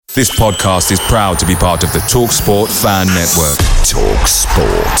This podcast is proud to be part of the TalkSport Fan Network.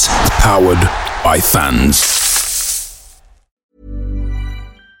 TalkSport. Powered by fans.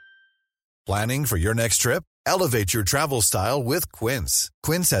 Planning for your next trip? Elevate your travel style with Quince.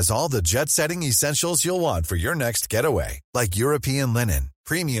 Quince has all the jet-setting essentials you'll want for your next getaway, like European linen,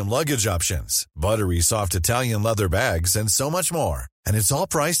 premium luggage options, buttery soft Italian leather bags, and so much more. And it's all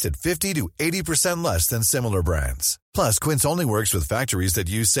priced at 50 to 80% less than similar brands. Plus, Quince only works with factories that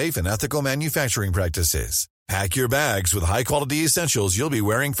use safe and ethical manufacturing practices. Pack your bags with high-quality essentials you'll be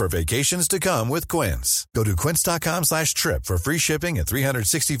wearing for vacations to come with Quince. Go to quince.com/trip for free shipping and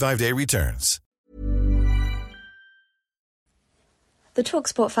 365-day returns. The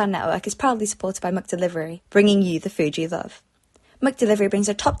TalkSport Fan Network is proudly supported by McDelivery, bringing you the food you love. McDelivery brings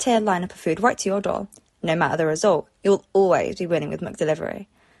a top-tier lineup of food right to your door. No matter the result, you'll always be winning with McDelivery.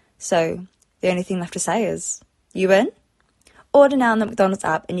 So, the only thing left to say is, you win? Order now on the McDonald's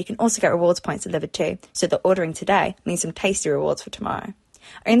app, and you can also get rewards points delivered too, so that ordering today means some tasty rewards for tomorrow.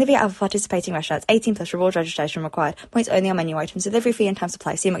 Only via other participating restaurants, 18 plus rewards registration required, points only on menu items, delivery fee and time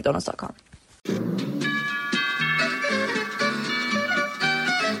supply. See mcdonalds.com.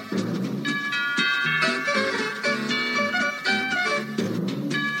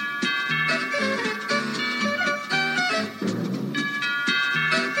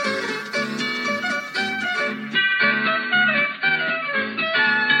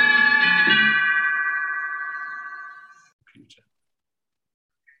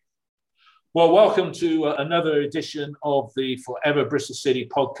 Well, welcome to another edition of the Forever Bristol City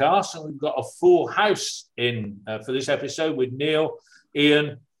podcast. And we've got a full house in for this episode with Neil,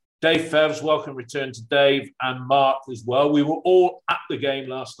 Ian, Dave Fevs. Welcome return to Dave and Mark as well. We were all at the game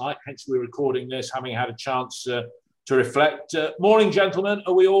last night, hence we're recording this, having had a chance to reflect. Morning, gentlemen.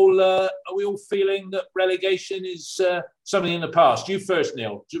 Are we all feeling that relegation is something in the past? You first,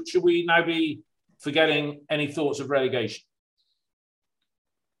 Neil. Should we now be forgetting any thoughts of relegation?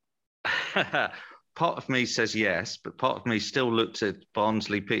 Part of me says yes, but part of me still looks at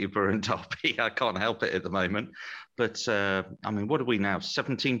Barnsley, Peterborough and Derby. I can't help it at the moment. But, I mean, what are we now?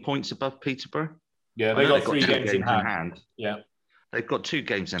 17 points above Peterborough? Yeah, they've got 3 games in hand. Yeah. They've got 2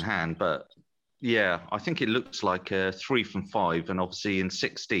 games in hand, but, yeah, I think it looks like 3 from 5, and obviously in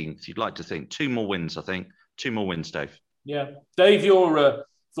 16th, you'd like to think 2 more wins, I think. 2 more wins, Dave. Yeah. Dave, your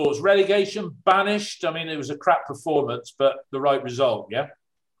thoughts? Relegation, banished? I mean, it was a crap performance, but the right result, yeah?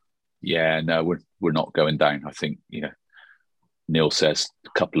 Yeah, no, we're not going down. I think, Neil says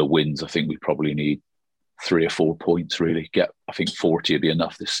a couple of wins. I think we probably need 3 or 4 points really. I think 40 would be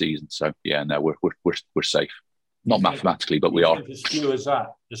enough this season. So yeah, no, we're safe. Not mathematically, but we are. As few as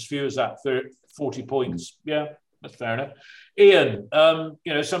that, 40 points. Yeah, that's fair enough. Ian,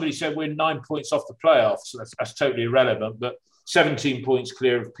 somebody said we're 9 points off the playoffs. So that's totally irrelevant. But 17 points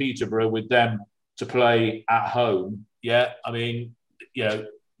clear of Peterborough with them to play at home. Yeah, I mean,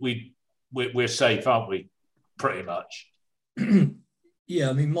 we're safe, aren't we? Pretty much.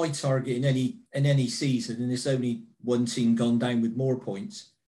 Yeah, I mean, my target in any season, and there's only one team gone down with more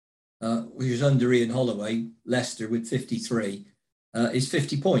points, which is under Ian Holloway, Leicester with 53, is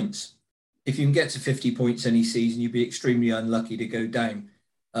 50 points. If you can get to 50 points any season, you'd be extremely unlucky to go down.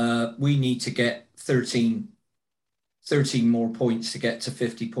 We need to get 13 more points to get to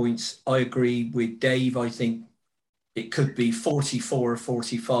 50 points. I agree with Dave. I think it could be 44 or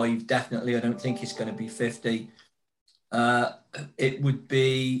 45, definitely. I don't think it's going to be 50. It would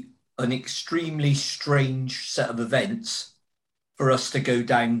be an extremely strange set of events for us to go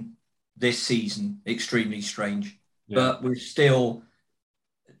down this season. Extremely strange. Yeah. But we're still...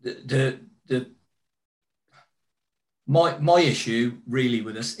 My issue, really,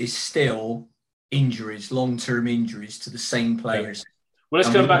 with us is still injuries, long-term injuries to the same players. Yeah. Well,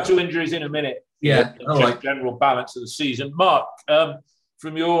 let's come back to injuries in a minute. Yeah, just general balance of the season. Mark,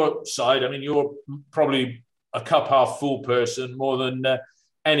 from your side, I mean, you're probably a cup half full person more than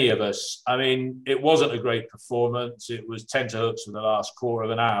any of us. I mean, it wasn't a great performance. It was tenterhooks for the last quarter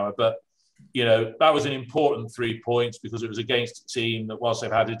of an hour, but that was an important 3 points because it was against a team that, whilst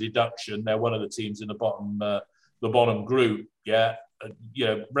they've had a deduction, they're one of the teams in the bottom group. Yeah,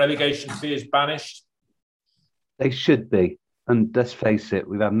 relegation fears banished. They should be. And let's face it,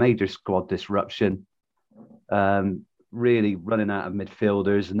 we've had major squad disruption, really running out of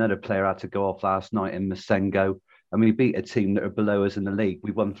midfielders. Another player had to go off last night in Masengo. And we beat a team that are below us in the league.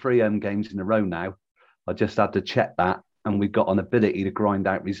 We've won 3 home games in a row now. I just had to check that. And we've got an ability to grind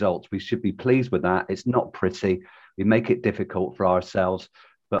out results. We should be pleased with that. It's not pretty. We make it difficult for ourselves.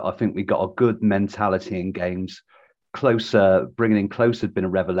 But I think we got a good mentality in games. Bringing in Close had been a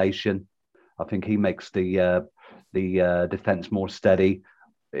revelation. I think he makes the defence more steady.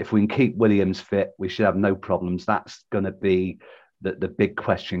 if we can keep Williams fit, we should have no problems. That's going to be the big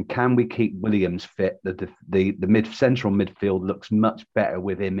question. Can we keep Williams fit? The central midfield looks much better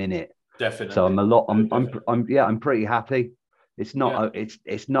with him in it. Definitely. So I'm pretty happy. It's not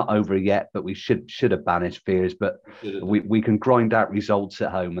it's not over yet, but we should have banished fears. But we can grind out results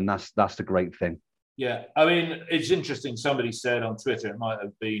at home, and that's the great thing. Yeah, I mean, it's interesting. Somebody said on Twitter, it might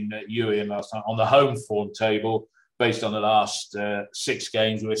have been you, Ian, last night, on the home form table, based on the last 6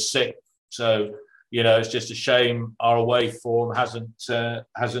 games, we're 6th. So, it's just a shame our away form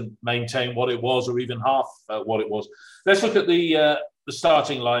hasn't maintained what it was, or even half what it was. Let's look at the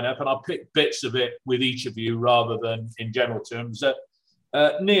starting lineup, and I'll pick bits of it with each of you rather than in general terms.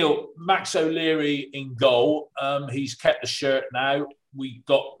 Neil, Max O'Leary in goal. He's kept the shirt now. We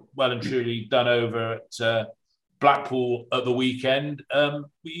got well and truly done over at Blackpool at the weekend. Are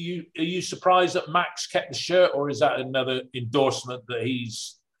you surprised that Max kept the shirt, or is that another endorsement that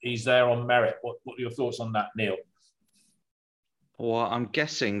he's there on merit? What are your thoughts on that, Neil? Well, I'm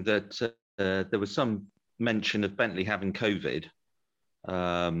guessing that there was some mention of Bentley having COVID,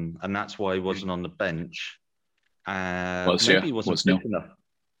 and that's why he wasn't on the bench. Maybe he wasn't fit enough.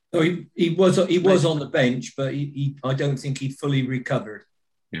 No, he was on the bench, but I don't think he'd fully recovered.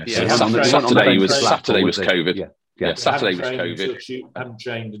 Saturday was COVID. Yeah, Saturday was COVID. Hadn't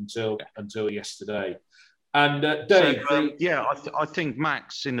trained until yesterday. And Dave, I think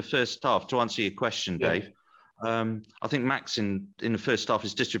Max in the first half. To answer your question, Dave, I think Max in the first half,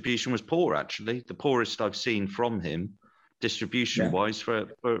 his distribution was poor. Actually, the poorest I've seen from him, distribution-wise, for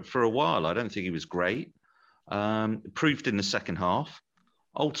a while. I don't think he was great. Proved in the second half.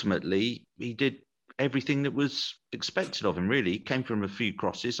 Ultimately, he did everything that was expected of him, really. He came from a few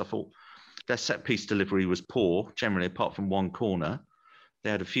crosses. I thought their set-piece delivery was poor, generally, apart from one corner. They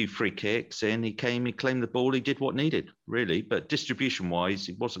had a few free kicks in. He claimed the ball. He did what needed, really. But distribution-wise,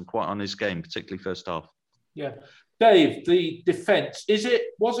 he wasn't quite on his game, particularly first half. Yeah. Dave, the defence,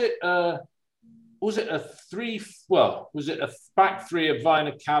 was it a back three of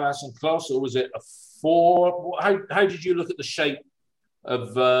Viner, Callas and Klos, or was it a 4? How did you look at the shape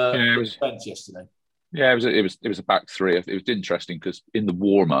of the defence yesterday? Yeah, it was a back 3. It was interesting because in the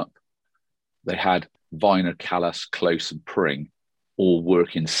warm-up, they had Viner, Callas, Klos and Pring all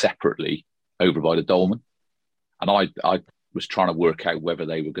working separately over by the Dolman. And I was trying to work out whether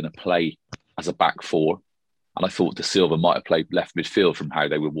they were going to play as a back 4. And I thought De Silva might have played left midfield from how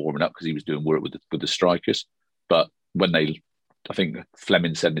they were warming up because he was doing work with the strikers. But when I think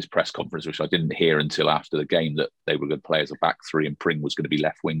Fleming said in his press conference, which I didn't hear until after the game, that they were going to play as a back 3 and Pring was going to be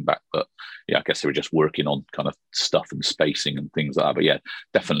left wing back. But yeah, I guess they were just working on kind of stuff and spacing and things like that. But yeah,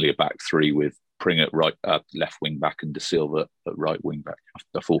 definitely a back 3 with Pring at left wing back and De Silva at right wing back.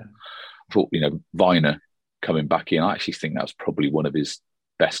 I thought Viner coming back in, I actually think that was probably one of his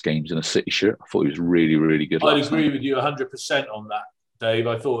best games in a City shirt. I thought he was really, really good. I'd agree with you 100% on that, Dave.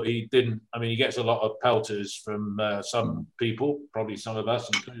 I thought he didn't. I mean, he gets a lot of pelters from some people, probably some of us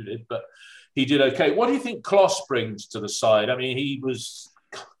included, but he did okay. What do you think Klos brings to the side? I mean, he was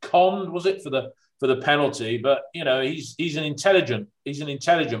conned, was it, for the penalty? But he's an intelligent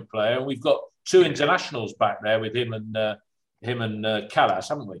player, and we've got 2 internationals back there with him and Callas,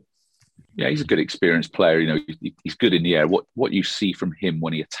 haven't we? Yeah, he's a good experienced player. He's good in the air. What you see from him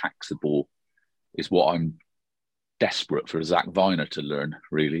when he attacks the ball is what I'm desperate for Zach Viner to learn,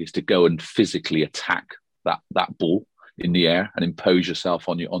 really, is to go and physically attack that ball in the air and impose yourself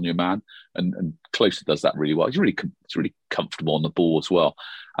on your man. And Klose does that really well. He's really comfortable on the ball as well.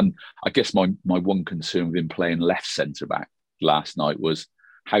 And I guess my one concern with him playing left centre back last night was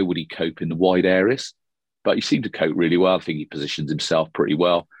how would he cope in the wide areas? But he seemed to cope really well. I think he positions himself pretty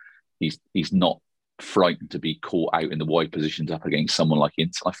well. He's not frightened to be caught out in the wide positions up against someone like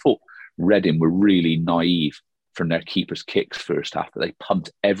Ince. I thought Reading were really naive from their keeper's kicks first half, that they pumped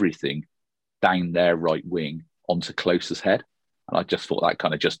everything down their right wing onto Klose's head. And I just thought that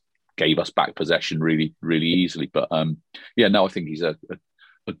kind of just gave us back possession really, really easily. But I think he's a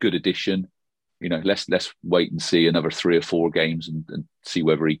good addition. Let's wait and see another 3 or 4 games and see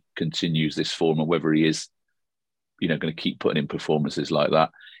whether he continues this form or whether he is, going to keep putting in performances like that.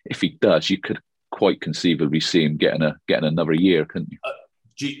 If he does, you could quite conceivably see him getting another year, couldn't you?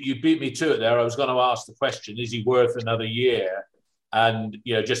 You beat me to it there. I was going to ask the question: is he worth another year? And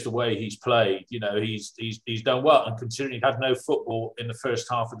just the way he's played, he's done well. And considering he had no football in the first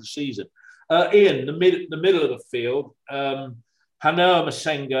half of the season, Ian, the middle of the field, Hanoa,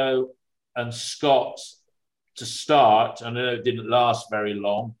 Masengo, and Scott to start. I know it didn't last very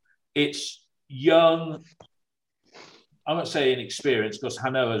long. It's young. I'm not saying inexperienced because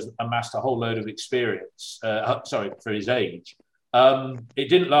Hanoa has amassed a whole load of experience. For his age. It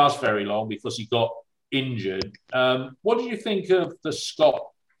didn't last very long because he got injured. What did you think of the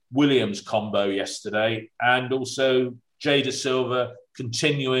Scott-Williams combo yesterday, and also Jay Da Silva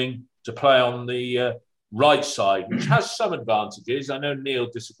continuing to play on the right side, which has some advantages? I know Neil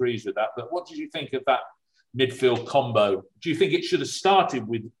disagrees with that, but what did you think of that midfield combo? Do you think it should have started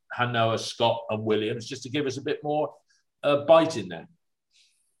with Hanoa, Scott and Williams just to give us a bit more bite in there?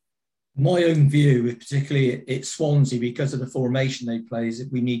 My own view, particularly at Swansea, because of the formation they play, is that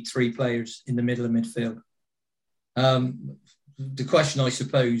we need 3 players in the middle of midfield. The question, I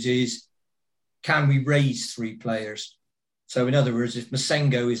suppose, is can we raise 3 players? So in other words, if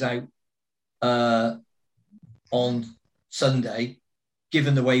Masengo is out on Sunday,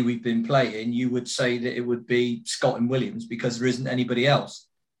 given the way we've been playing, you would say that it would be Scott and Williams because there isn't anybody else.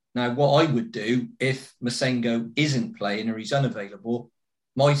 Now, what I would do if Masengo isn't playing or he's unavailable,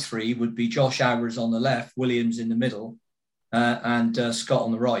 my 3 would be Josh Hours on the left, Williams in the middle, and Scott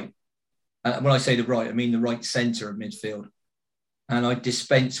on the right. When I say the right, I mean the right centre of midfield. And I'd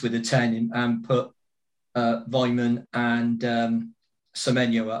dispense with a 10 and put Weimann and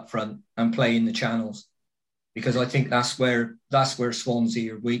Semenyo up front and play in the channels, because I think that's where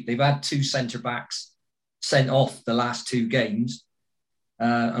Swansea are weak. They've had 2 centre-backs sent off the last 2 games,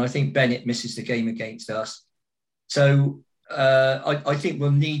 and I think Bennett misses the game against us. So I think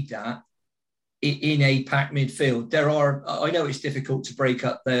we'll need that in a packed midfield. I know it's difficult to break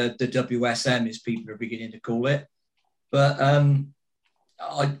up the WSM, as people are beginning to call it, but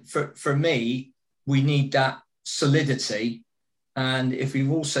for me, we need that solidity. And if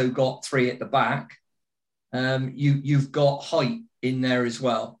we've also got 3 at the back, you've got height in there as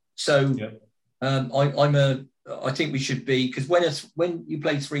well. So I think we should be, because when you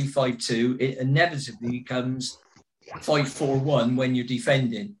play 3-5-2, it inevitably becomes 5-4-1 when you're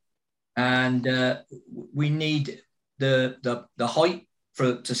defending, and we need the height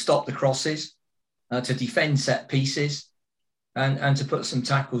to stop the crosses, to defend set pieces, and to put some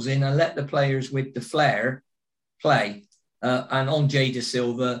tackles in and let the players with the flair play. And on Jay Da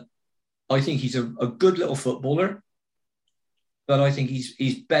Silva, I think he's a good little footballer, but I think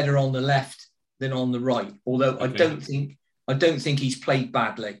he's better on the left than on the right. Although I don't think he's played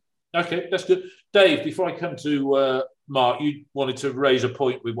badly. Okay, that's good. Dave, before I come to Mark, you wanted to raise a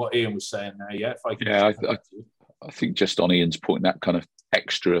point with what Ian was saying there, yeah? I think just on Ian's point, that kind of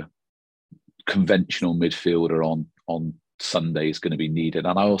extra conventional midfielder on Sunday is going to be needed.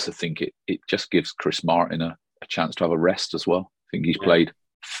 And I also think it just gives Chris Martin a chance to have a rest as well. I think he's played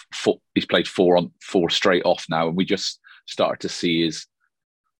 4 straight off now, and we just started to see his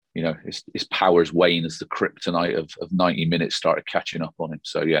powers wane as the kryptonite of 90 minutes started catching up on him.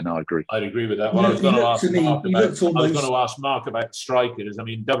 So yeah, no, I agree. I'd agree with that. Well, I was going to ask Mark about strikers. I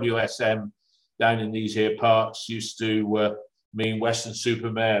mean, WSM down in these here parts used to mean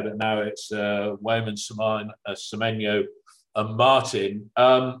Weston-super-Mare, but now it's Weimann, Semenyo and Martin.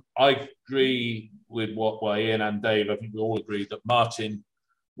 I agree with what Ian and Dave, I think we all agree that Martin,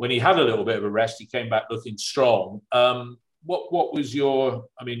 when he had a little bit of a rest, he came back looking strong. What was your...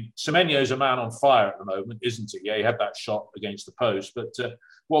 I mean, Semenyo's a man on fire at the moment, isn't he? Yeah, he had that shot against the post. But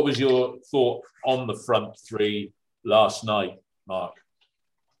what was your thought on the front 3 last night, Mark?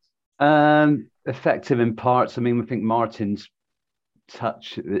 Effective in parts. I mean, I think Martin's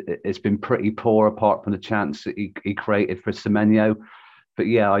touch has been pretty poor, apart from the chance that he created for Semenyo. But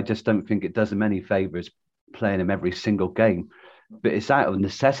yeah, I just don't think it does him any favours playing him every single game. But it's out of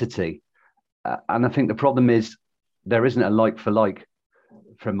necessity. And I think the problem is there isn't a like for like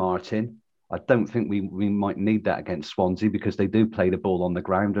for Martin. I don't think we might need that against Swansea, because they do play the ball on the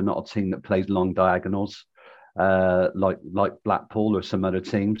ground. They're not a team that plays long diagonals like Blackpool or some other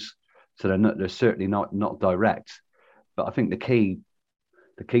teams. So they're certainly not direct. But I think the key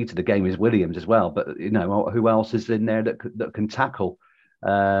to the game is Williams as well. But who else is in there that can tackle?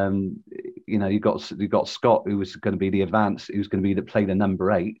 You've got Scott, who was going to be the advance, who's going to play the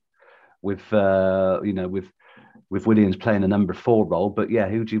number 8, with Williams playing a number 4 role. But yeah,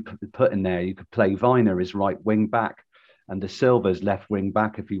 who do you put in there? You could play Viner as right wing back, and Da Silva's left wing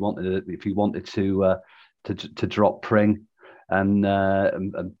back if you wanted to drop Pring and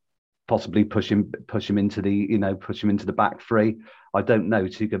possibly push him into the back 3. I don't know.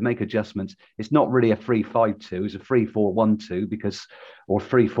 So you could make adjustments. It's not really a 3-5-2. It's a 3-4-1-2 or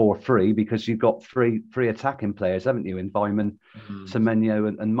 3-4-3, because you've got three attacking players, haven't you? In Weimann, Semenyo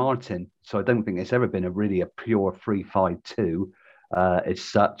and Martin. So I don't think it's ever been a pure 3-5-2 as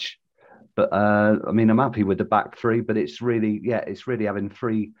such. But I mean, I'm happy with the back 3, but it's really having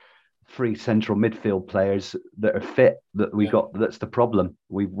three central midfield players that are fit that we got. That's the problem.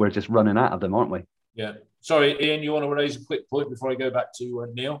 We're just running out of them, aren't we? Yeah. Sorry, Ian, you want to raise a quick point before I go back to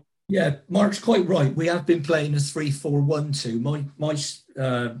Neil? Yeah, Mark's quite right. We have been playing a 3-4-1-2. My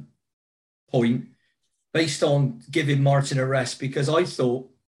point, based on giving Martin a rest, because I thought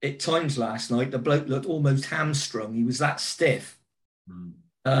at times last night the bloke looked almost hamstrung. He was that stiff.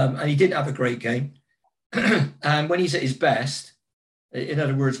 And he didn't have a great game. And when he's at his best, in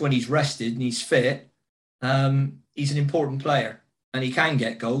other words, when he's rested and he's fit, he's an important player and he can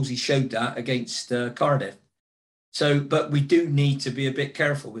get goals. He showed that against Cardiff. So, but we do need to be a bit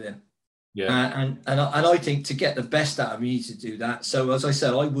careful with him. Yeah. And I think to get the best out of him, you need to do that. So, as I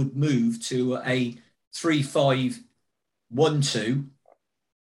said, I would move to a 3-5-1-2.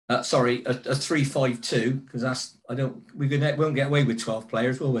 A 3-5-2, because we won't get away with 12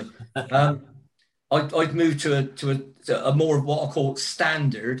 players, will we? I'd move to a more of what I call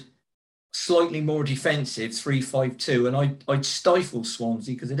standard, slightly more defensive 3-5-2, and I'd stifle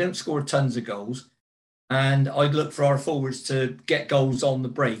Swansea because they don't score tons of goals, and I'd look for our forwards to get goals on the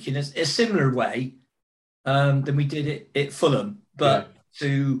break in a similar way than we did it at Fulham, but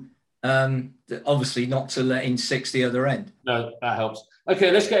to obviously not to let in 6 the other end. No, that helps.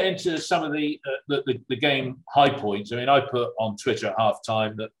 Okay, let's get into some of the game high points. I mean, I put on Twitter at half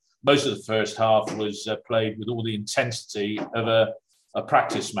time that most of the first half was played with all the intensity of a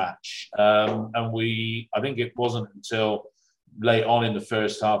practice match. And I think it wasn't until late on in the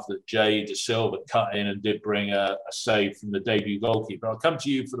first half that Jay De Silva cut in and did bring a save from the debut goalkeeper. I'll come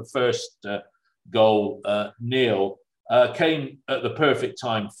to you for the first goal, Neil. Came at the perfect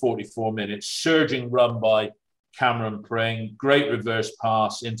time, 44 minutes, surging run by Cameron Pring, great reverse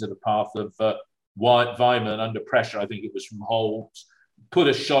pass into the path of Weimann under pressure. I think it was from Holmes. Put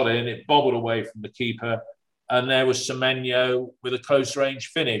a shot in, it bobbled away from the keeper, and there was Semenyo with a close range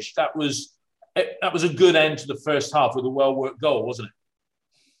finish. That was a good end to the first half with a well-worked goal, wasn't it?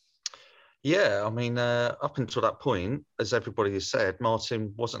 Yeah, I mean, up until that point, as everybody has said,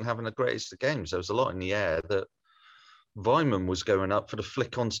 Martin wasn't having the greatest of games. There was a lot in the air that Weimann was going up for the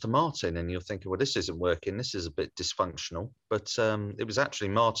flick ons to Martin, and you're thinking, well, this isn't working. This is a bit dysfunctional. But it was actually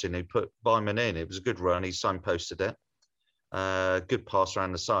Martin who put Weimann in. It was a good run. He signposted it. Good pass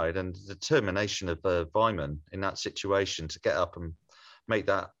around the side, and the determination of Weimann in that situation to get up and make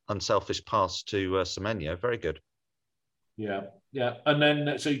that unselfish pass to Semenyo, very good. Yeah. And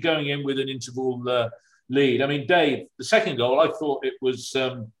then, so you're going in with an interval lead. I mean, Dave, the second goal, I thought it was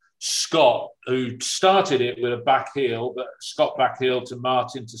Scott who started it with a back heel, but Scott back heel to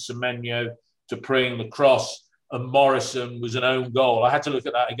Martin, to Semenyo, to Pring, the cross, and Morrison was an own goal. I had to look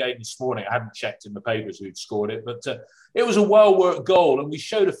at that again this morning. I hadn't checked in the papers who'd scored it, but it was a well-worked goal, and we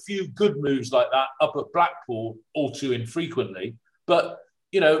showed a few good moves like that up at Blackpool, all too infrequently. But,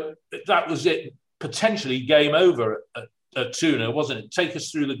 that was it, potentially game over at 2-0, wasn't it? Take us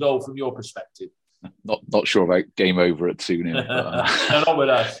through the goal from your perspective. Not sure about game over at 2-0. No, not with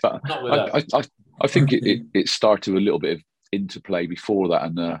us. Not with us. I think it started with a little bit of interplay before that,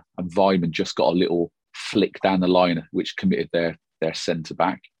 and Weimann just got a little flick down the line, which committed their centre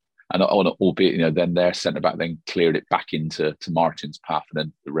back, and albeit then their centre back then cleared it back into Martin's path, and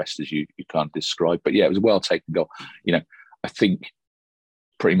then the rest as you can't describe. But yeah, it was a well taken goal. I think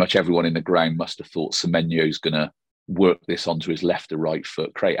pretty much everyone in the ground must have thought Semenyo's going to work this onto his left or right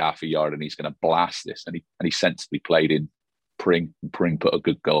foot, create half a yard, and he's going to blast this. And he sensibly played in Pring. And Pring put a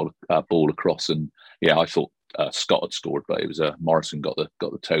good ball across. And yeah, I thought Scott had scored, but it was Morrison got the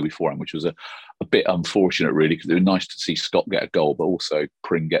toe before him, which was a bit unfortunate, really, because it was nice to see Scott get a goal, but also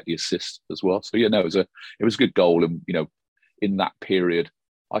Pring get the assist as well. So yeah, no, it was a good goal. And in that period,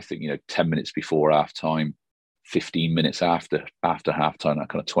 I think 10 minutes before half time, 15 minutes after half time, that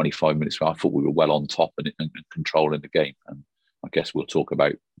kind of 25 minutes, I thought we were well on top and controlling the game. And I guess we'll talk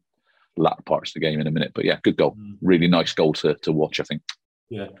about the latter parts of the game in a minute. But yeah, good goal. Really nice goal to watch, I think.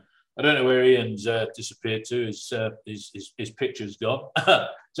 Yeah. I don't know where Ian's disappeared to. His picture's gone.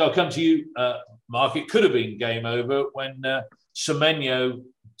 So I'll come to you, Mark. It could have been game over when Semenyo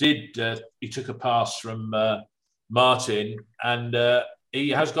he took a pass from Martin, and he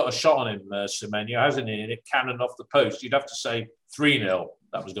has got a shot on him, Semenyo, hasn't he? And it cannoned off the post. You'd have to say 3-0.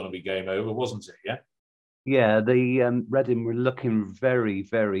 That was going to be game over, wasn't it? Yeah. Yeah, the Reading were looking very,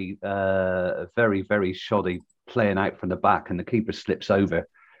 very, very, very shoddy, playing out from the back, and the keeper slips over,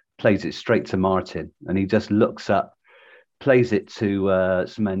 plays it straight to Martin, and he just looks up, plays it to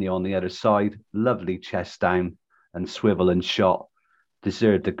Semenyo on the other side. Lovely chest down and swivel and shot.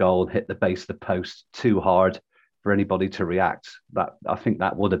 Deserved the goal, hit the base of the post too hard for anybody to react. I think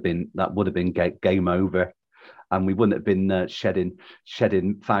that would have been game over. and we wouldn't have been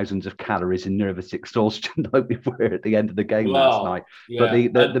shedding thousands of calories in nervous exhaustion like we were at the end of the game last night. Yeah.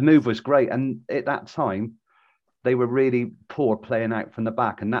 But the move was great, and at that time they were really poor playing out from the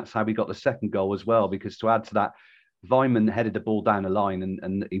back, and that's how we got the second goal as well. Because to add to that, Weimann headed the ball down the line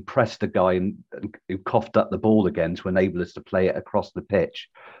and he pressed the guy and who coughed up the ball again to enable us to play it across the pitch.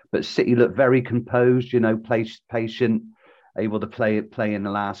 But City looked very composed, patient, able to play in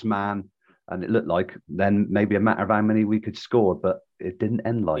the last man. And it looked like then maybe a matter of how many we could score, but it didn't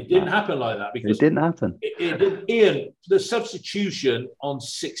end like that. It didn't happen like that because it didn't happen. It didn't. Ian, the substitution on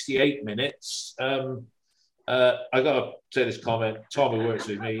 68 minutes, I got to say this comment. Tom, who works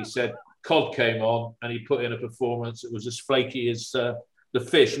with me, he said, Cod came on and he put in a performance that was as flaky as the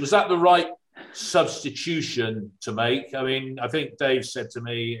fish. Was that the right substitution to make? I mean, I think Dave said to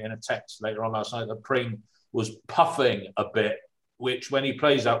me in a text later on last night that Pring was puffing a bit, which when he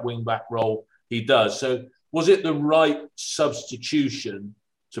plays that wing-back role, he does. So was it the right substitution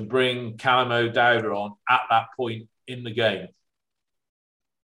to bring Callum O'Dowda on at that point in the game?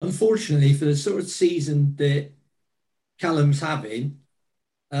 Unfortunately, for the sort of season that Callum's having,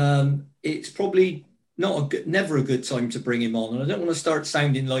 it's probably never a good time to bring him on. And I don't want to start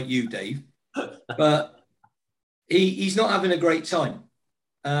sounding like you, Dave, but he's not having a great time.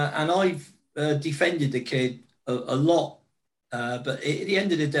 And I've defended the kid a lot. But at the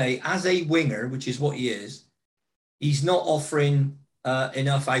end of the day, as a winger, which is what he is, he's not offering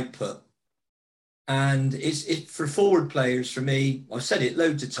enough output. And it's for forward players, for me, I've said it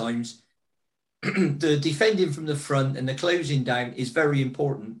loads of times, the defending from the front and the closing down is very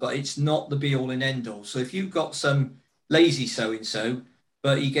important, but it's not the be-all and end-all. So if you've got some lazy so-and-so,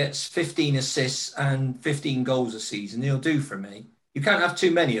 but he gets 15 assists and 15 goals a season, he'll do for me. You can't have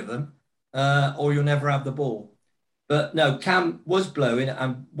too many of them, or you'll never have the ball. But no, Cam was blowing.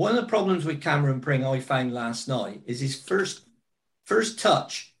 And one of the problems with Cameron Pring I found last night is his first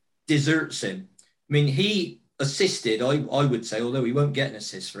touch deserts him. I mean, he assisted, I would say, although he won't get an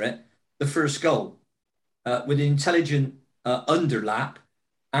assist for it, the first goal with an intelligent underlap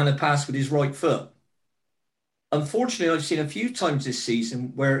and a pass with his right foot. Unfortunately, I've seen a few times this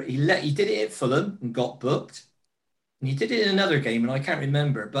season where he did it at Fulham and got booked. And he did it in another game, and I can't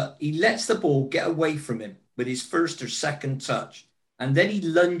remember, but he lets the ball get away from him with his first or second touch, and then he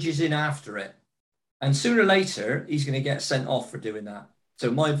lunges in after it. And sooner or later, he's going to get sent off for doing that. So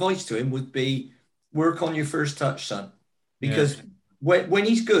my advice to him would be, work on your first touch, son. Because when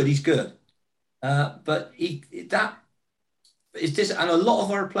he's good, he's good. But that is this, and a lot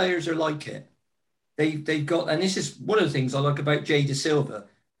of our players are like it. They've got, and this is one of the things I like about Jay Da Silva.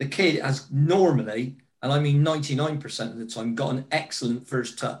 The kid has normally, and I mean 99% of the time, got an excellent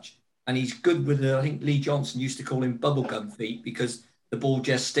first touch. And he's good with I think Lee Johnson used to call him bubblegum feet because the ball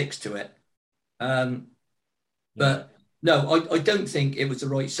just sticks to it. But no, I don't think it was the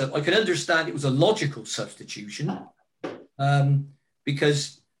right sub. I can understand it was a logical substitution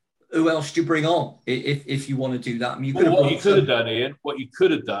because who else do you bring on if you want to do that? I mean, what you could have done, Ian, what you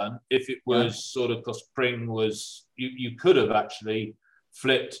could have done if it was sort of, because Pring was, you could have actually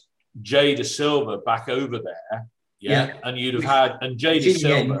flipped Jay Da Silva back over there. Yeah. And you'd have had, and Jay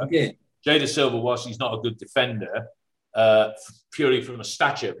Da Silva, whilst he's not a good defender, purely from a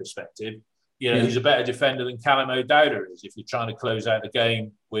stature perspective, he's a better defender than Callum O'Dowda is if you're trying to close out the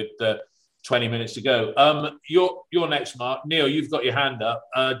game with 20 minutes to go. You're next, Mark. Neil, you've got your hand up.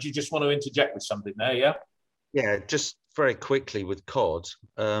 Do you just want to interject with something there, yeah? Yeah, just very quickly with Cod.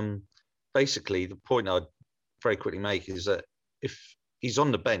 Basically, the point I'd very quickly make is that if he's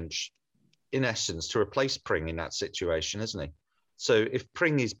on the bench, in essence, to replace Pring in that situation, isn't he? So if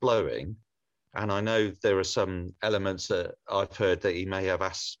Pring is blowing, and I know there are some elements that I've heard that he may have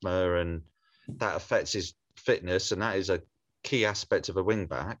asthma and that affects his fitness, and that is a key aspect of a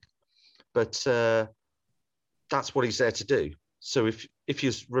wing-back, but that's what he's there to do. So if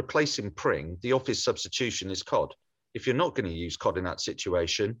you're replacing Pring, the obvious substitution is Cod. If you're not going to use Cod in that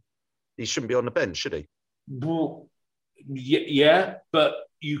situation, he shouldn't be on the bench, should he? Well, yeah, but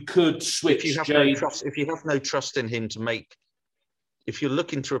you could switch. If you have no trust in him to make, if you're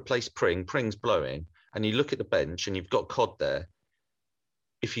looking to replace Pring's blowing, and you look at the bench and you've got Cod there,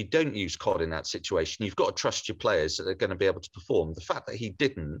 if you don't use Cod in that situation, you've got to trust your players that they're going to be able to perform. The fact that he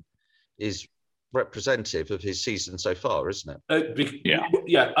didn't is representative of his season so far, isn't it?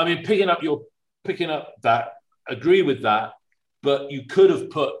 Yeah. I mean, picking up that, agree with that, but you could have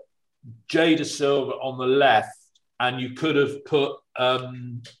put Jay Da Silva on the left, and you could have put,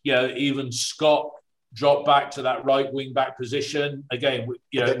 even Scott drop back to that right wing back position again.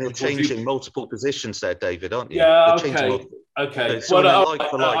 You're changing multiple positions there, David, aren't you? Yeah, okay. Okay. So Well,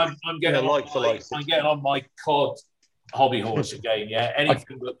 I'm getting on my cod hobby horse again. Yeah,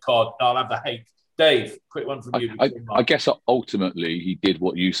 anything but cod. I'll have the hake. Dave, quick one from you. I guess ultimately he did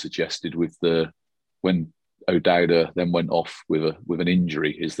what you suggested with when O'Dowda then went off with an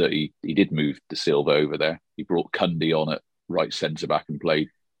injury, is that he did move De Silva over there. He brought Cundy on at right centre back and played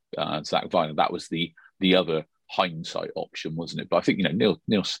Zach Viner. That was the other hindsight option, wasn't it? But I think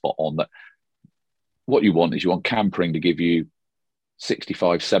Neil's spot on that. What you want is Campering to give you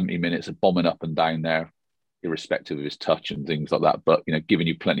 65, 70 minutes of bombing up and down there, irrespective of his touch and things like that. But giving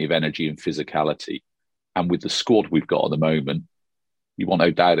you plenty of energy and physicality. And with the squad we've got at the moment, you want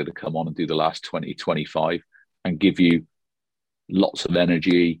O'Dowda to come on and do the last 20, 25 and give you lots of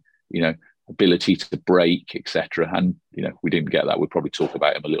energy, ability to break, etc. And, we didn't get that. We'll probably talk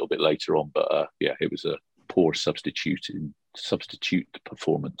about him a little bit later on. But it was a poor substitute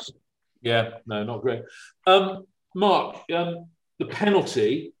performance. Yeah, no, not great. Mark, the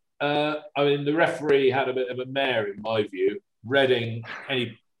penalty, the referee had a bit of a mare in my view. Reading,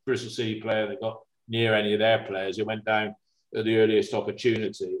 any Bristol City player that got near any of their players, it went down at the earliest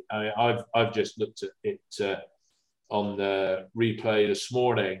opportunity. I've just looked at it on the replay this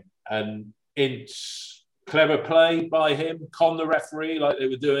morning, and Ince, clever play by him, con the referee like they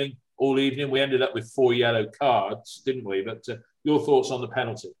were doing all evening. We ended up with 4 yellow cards, didn't we? But your thoughts on the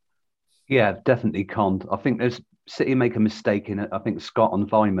penalty? Yeah, definitely conned. I think City make a mistake in it. I think Scott and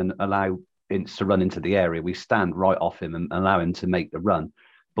Vyman allow Ince to run into the area. We stand right off him and allow him to make the run.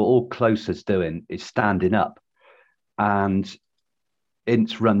 But all Klose is doing is standing up. And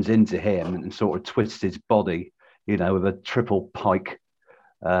Ince runs into him and sort of twists his body, with a triple pike.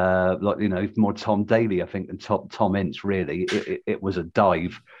 More Tom Daly, I think, than Tom Ince, really. It was a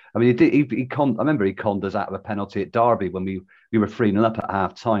dive. I mean, he conned. I remember he conned us out of a penalty at Derby when we were 3-0 up at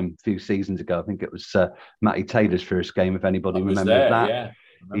half time a few seasons ago. I think it was Matty Taylor's first game, if anybody remembers that. Yeah.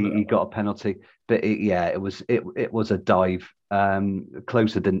 He got a penalty, but it was a dive.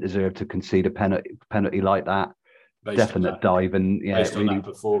 Klose didn't deserve to concede a penalty like that. Definite dive, and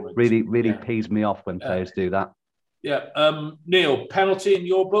really pees me off when players do that. Yeah, Neil, penalty in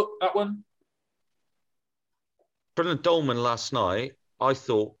your book, that one? Brendan Dolman last night, I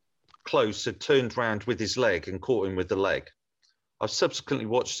thought Klose had turned round with his leg and caught him with the leg. I've subsequently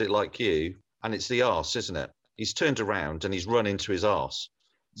watched it like you, and it's the arse, isn't it? He's turned around and he's run into his arse.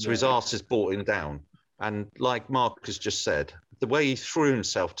 So his arse has brought him down. And like Mark has just said, the way he threw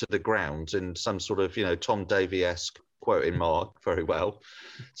himself to the ground in some sort of, Tom Davey-esque, quoting Mark very well,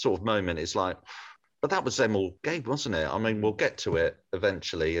 sort of moment, it's like... But that was them all game, wasn't it? I mean, we'll get to it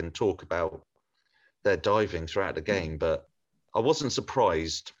eventually and talk about their diving throughout the game. But I wasn't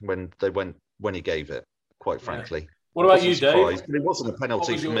surprised when he gave it, quite frankly. What about you, Dave? It wasn't a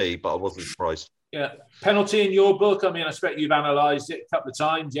penalty for me, but I wasn't surprised. Yeah, penalty in your book. I mean, I expect you've analysed it a couple of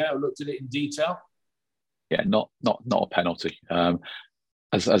times. Yeah, looked at it in detail. Yeah, not a penalty.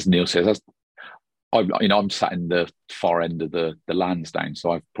 As Neil says, I'm sat in the far end of the Lansdowne,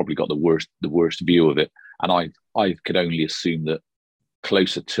 so I've probably got the worst view of it. And I could only assume that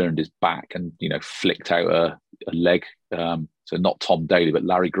Klose turned his back and flicked out a leg. So not Tom Daly, but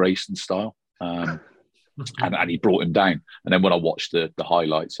Larry Grayson style. And he brought him down. And then when I watched the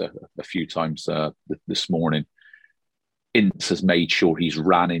highlights a few times this morning, Ince has made sure he's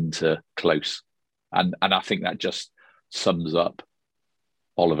ran into Klose. And I think that just sums up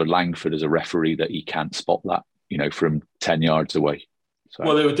Oliver Langford as a referee, that he can't spot that, from 10 yards away. So.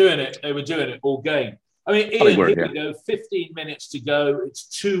 Well, they were doing it all game. I mean, Ian, here we go, 15 minutes to go. It's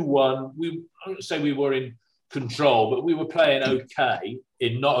 2-1. I wouldn't say we were in control, but we were playing okay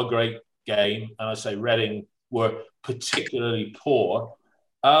in not a great game. And I say Reading were particularly poor.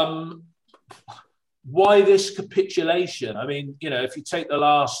 Why this capitulation? I mean, if you take the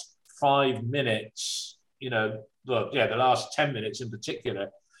last 5 minutes, the last 10 minutes in particular,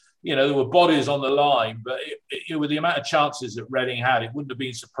 there were bodies on the line, but with the amount of chances that Reading had, it wouldn't have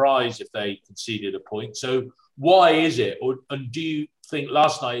been surprised if they conceded a point. So why is it? And do you think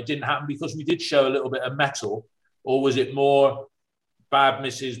last night it didn't happen because we did show a little bit of mettle, or was it more bad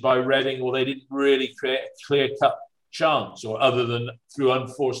misses by Reading, or they didn't really create a clear-cut chance, or other than through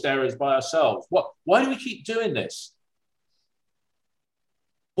unforced errors by ourselves? Why do we keep doing this?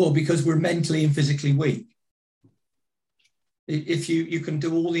 Well, because we're mentally and physically weak. If you can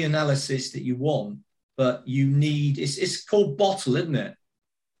do all the analysis that you want, but you need, it's called bottle, isn't it?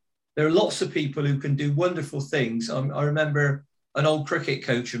 There are lots of people who can do wonderful things. I remember an old cricket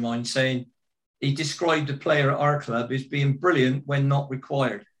coach of mine saying he described a player at our club as being brilliant when not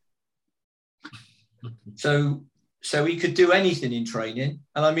required. So he could do anything in training,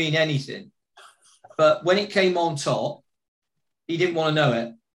 and I mean anything. But when it came on top, he didn't want to know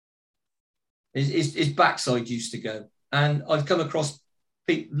it. His backside used to go. And I've come across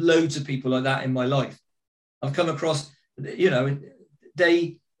loads of people like that in my life. I've come across, we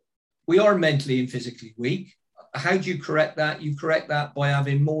are mentally and physically weak. How do you correct that? You correct that by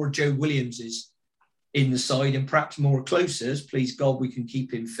having more Joe Williamses in the side and perhaps more Closers. Please God, we can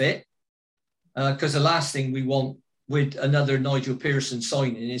keep him fit. Because the last thing we want with another Nigel Pearson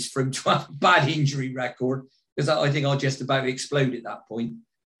signing is for him to have a bad injury record, because I think I'll just about explode at that point.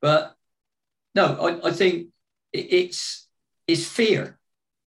 But no, I think it's fear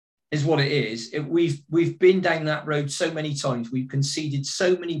is what it is. We've been down that road so many times. We've conceded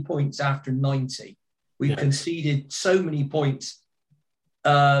so many points after 90. We've conceded so many points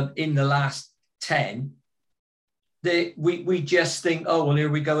in the last 10 that we just think, oh, well, here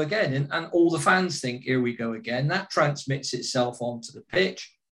we go again. And all the fans think, here we go again. That transmits itself onto the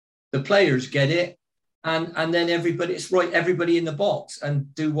pitch. The players get it. And then everybody in the box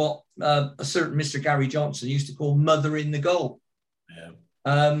and do what a certain Mr. Gary Johnson used to call mother in the goal. Yeah.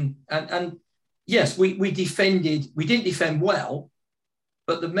 And yes, we defended. We didn't defend well,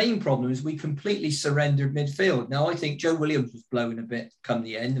 but the main problem is we completely surrendered midfield. Now, I think Joe Williams was blowing a bit come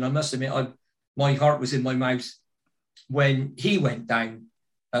the end. And I must admit, my heart was in my mouth when he went down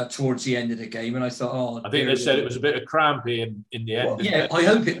towards the end of the game. And I thought, oh, I think they said it was a bit of crampy in the end. Well, yeah, I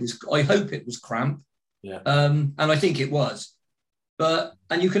hope it was cramp. Yeah. And I think it was.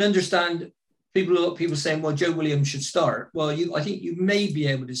 And you can understand people saying, well, Joe Williams should start. Well, I think you may be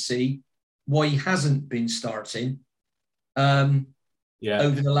able to see why he hasn't been starting over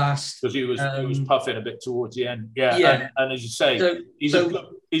the last... Because he was puffing a bit towards the end. Yeah. Yeah. And as you say, he's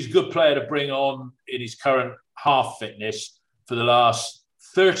a good player to bring on in his current half fitness for the last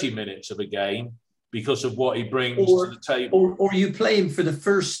 30 minutes of a game because of what he brings to the table. Or you play him for the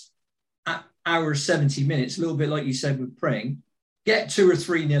first hour, 70 minutes, a little bit like you said with Pring, get 2 or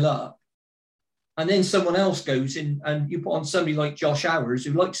 3-0 up, and then someone else goes in and you put on somebody like Josh Hours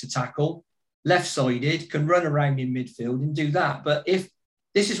who likes to tackle, left-sided, can run around in midfield and do that. But if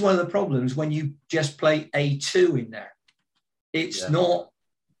this is one of the problems when you just play a 2 in there, it's not,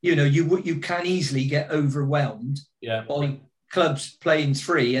 you can easily get overwhelmed by clubs playing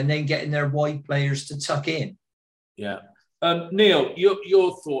 3 and then getting their wide players to tuck in. Yeah. Neil,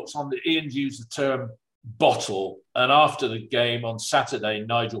 your thoughts on Ian's used the term bottle, and after the game on Saturday,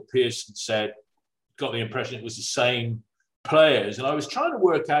 Nigel Pearson got the impression it was the same players, and I was trying to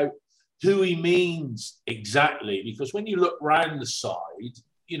work out who he means exactly, because when you look round the side,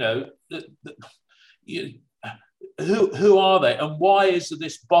 who are they and why is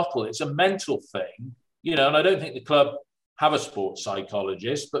this bottle? It's a mental thing, and I don't think the club have a sports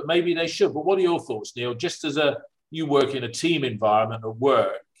psychologist, but maybe they should. But what are your thoughts, Neil? Just as you work in a team environment at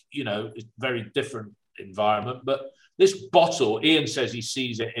work, it's a very different environment. But this bottle, Ian says he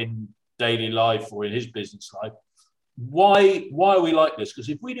sees it in daily life or in his business life. Why are we like this? Because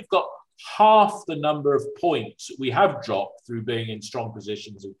if we'd have got half the number of points that we have dropped through being in strong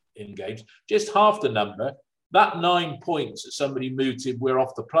positions in games, just half the number, that 9 points that somebody mooted we're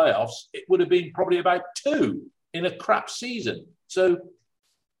off the playoffs, it would have been probably about 2 in a crap season. So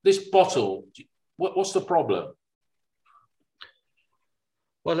this bottle, what's the problem?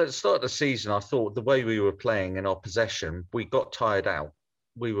 Well, at the start of the season, I thought the way we were playing in our possession, we got tired out.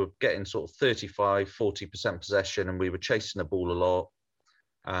 We were getting sort of 35, 40% possession and we were chasing the ball a lot.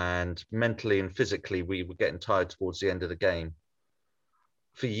 And mentally and physically, we were getting tired towards the end of the game.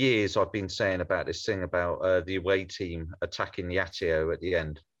 For years, I've been saying about this thing about the away team attacking the Atyeo at the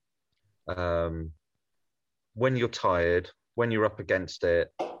end. When you're tired, when you're up against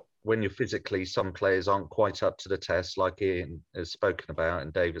it, when you're physically, some players aren't quite up to the test, like Ian has spoken about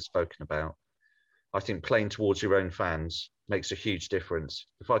and Dave has spoken about. I think playing towards your own fans makes a huge difference.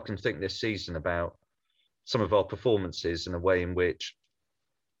 If I can think this season about some of our performances in a way in which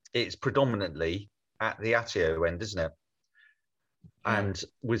it's predominantly at the Atyeo end, isn't it? And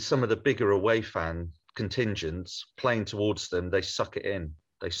with some of the bigger away fan contingents playing towards them, they suck it in.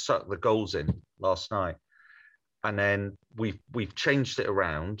 They suck the goals in last night. And then we've changed it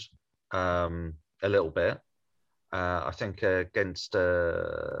around a little bit. I think against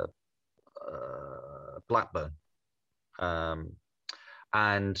Blackburn,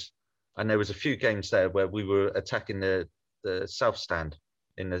 and there was a few games there where we were attacking the south stand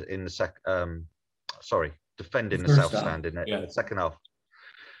defending the south stand in the second half.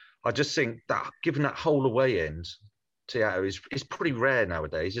 I just think that given that whole away end, Seattle is pretty rare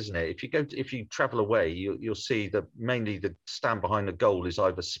nowadays, isn't it? If you travel away, you'll see that mainly the stand behind the goal is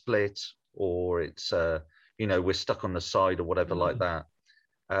either split or it's we're stuck on the side or whatever like that.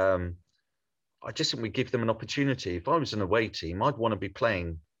 I just think we give them an opportunity. If I was an away team, I'd want to be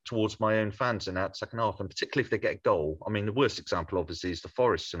playing towards my own fans in that second half, and particularly if they get a goal. I mean, the worst example, obviously, is the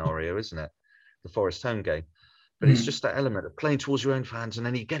Forest scenario, isn't it? The Forest home game. But it's just that element of playing towards your own fans, and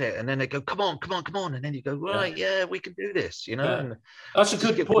then you get it, and then they go, come on, and then you go, right, yeah, we can do this, you know. Yeah. And that's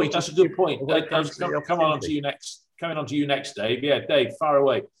a good point. That's a good point. Coming on to you next, Dave. Yeah, Dave, far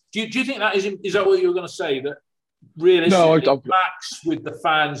away. Do you think that is that what you were going to say? That realistically, Max with the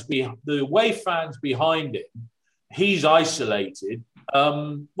fans, the away fans behind him, he's isolated. How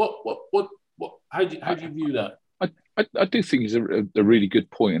do you view that? I do think it's a really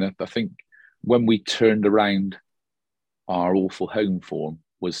good point, and I think when we turned around our awful home form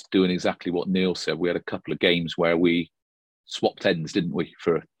was doing exactly what Neil said. We had a couple of games where we swapped ends, didn't we,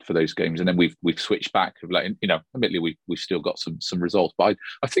 for those games, and then we've switched back. Like, you know, admittedly we've still got some results, but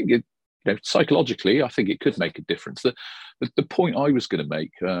I think it, you know, psychologically, I think it could make a difference. The point I was going to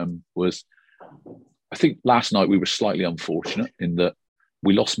make was, I think last night we were slightly unfortunate in that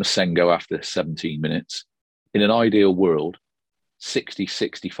we lost Masengo after 17 minutes. In an ideal world, 60,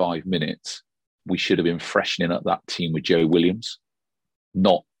 65 minutes, we should have been freshening up that team with Joe Williams.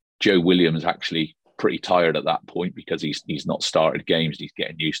 Not Joe Williams actually pretty tired at that point because he's not started games and he's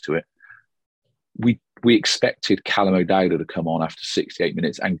getting used to it. We expected Callum O'Dowda to come on after 68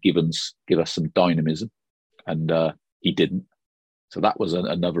 minutes and give us some dynamism, and he didn't. So that was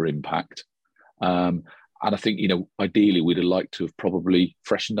another impact. And I think, you know, ideally we'd have liked to have probably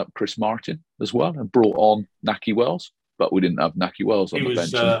freshened up Chris Martin as well and brought on Nahki Wells. But we didn't have Nahki Wells on the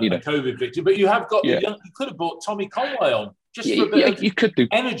bench. He was a COVID victim. But you have got you could have brought Tommy Conway on just for a bit of you could do.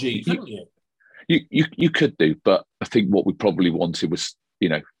 Energy, couldn't you? You could do. But I think what we probably wanted was, you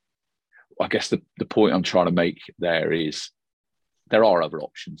know, I guess the point I'm trying to make there is there are other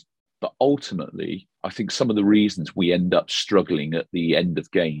options. But ultimately, I think some of the reasons we end up struggling at the end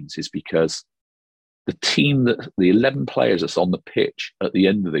of games is because the 11 players that's on the pitch at the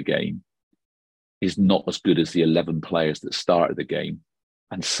end of the game is not as good as the 11 players that started the game.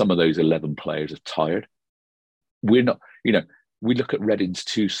 And some of those 11 players are tired. We're not, you know, we look at Reading's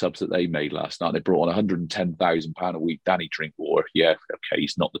 2 subs that they made last night. They brought on £110,000 a week Danny Drinkwater. Yeah, okay,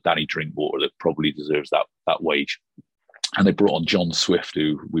 he's not the Danny Drinkwater that probably deserves that wage. And they brought on John Swift,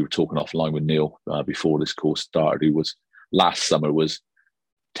 who we were talking offline with Neil before this course started, who was last summer was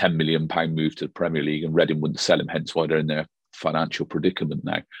 £10 million move to the Premier League, and Reading wouldn't sell him, hence why they're in their financial predicament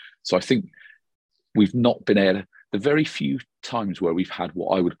now. So I think we've not been able to, the very few times where we've had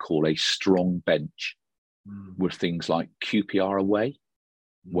what I would call a strong bench were things like QPR away,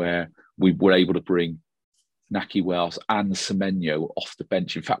 where we were able to bring Nahki Wells and Semenyo off the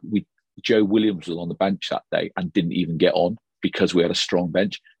bench. In fact, Joe Williams was on the bench that day and didn't even get on because we had a strong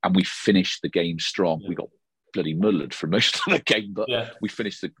bench, and we finished the game strong. Yeah. We got bloody mullered for most of the game, but we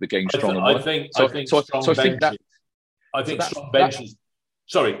finished the game strong. I think strong benches.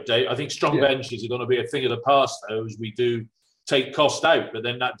 Sorry, Dave. I think strong benches are going to be a thing of the past, though, as we do take cost out. But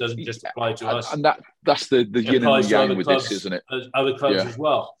then that doesn't just apply to us, and that's the yin and the yang with this, isn't it? Other clubs as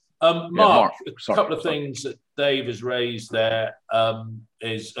well. Mark, a couple of things that Dave has raised there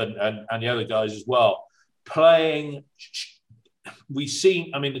is, and the other guys as well, playing. We've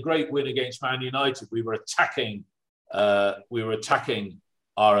seen. I mean, the great win against Man United. We were attacking our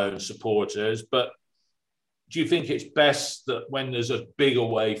own supporters, but. Do you think it's best that when there's a big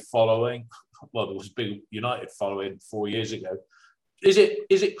away following, well, there was a big United following 4 years ago, is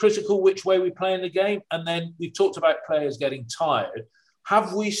it critical which way we play in the game? And then we've talked about players getting tired.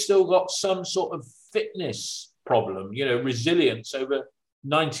 Have we still got some sort of fitness problem, you know, resilience over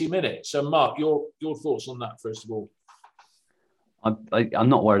 90 minutes? So, Mark, your thoughts on that, first of all. I'm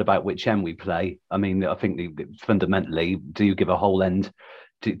not worried about which end we play. I mean, I think fundamentally, do you give a whole end?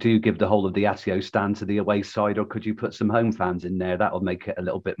 Do you give the whole of the Asio stand to the away side, or could you put some home fans in there? That would make it a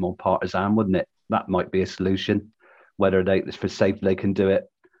little bit more partisan, wouldn't it? That might be a solution. Whether it's for safety they can do it,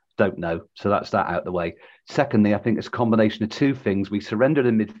 don't know. So that's that out of the way. Secondly, I think it's a combination of two things. We surrendered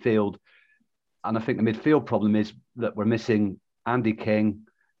in midfield, and I think the midfield problem is that we're missing Andy King,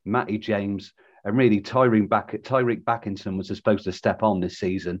 Matty James, and really Tyreek Backinson was supposed to step on this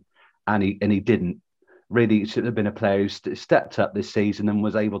season, and he didn't. Really should have been a player who stepped up this season and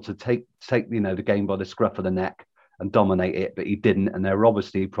was able to take the game by the scruff of the neck and dominate it, but he didn't. And there are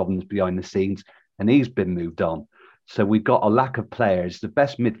obviously problems behind the scenes, and he's been moved on. So we've got a lack of players. The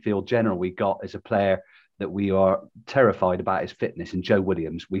best midfield general we got is a player that we are terrified about his fitness, in Joe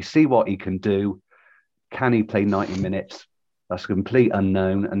Williams. We see what he can do. Can he play 90 minutes? That's a complete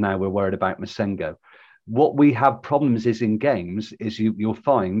unknown. And now we're worried about Masengo. What we have problems is in games is you'll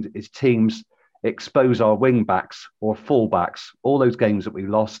find is teams expose our wing backs or full backs. All those games that we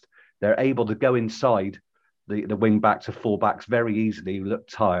lost, they're able to go inside the wing back to full backs very easily who look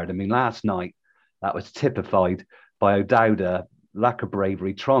tired. I mean, last night that was typified by O'Dowda, lack of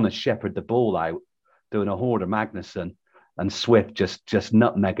bravery, trying to shepherd the ball out, doing a Horder Magnuson, and Swift just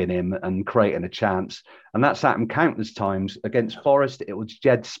nutmegging him and creating a chance. And that's happened countless times. Against Forest, it was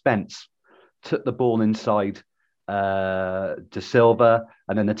Jed Spence, took the ball inside De Silva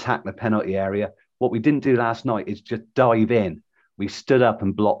and then attacked the penalty area. What we didn't do last night is just dive in. We stood up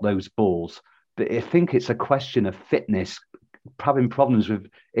and blocked those balls. But I think it's a question of fitness, having problems with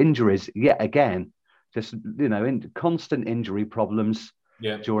injuries yet again. Just, constant injury problems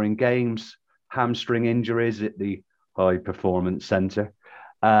during games, hamstring injuries at the High Performance Centre.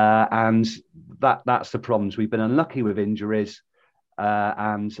 And that's the problems. We've been unlucky with injuries.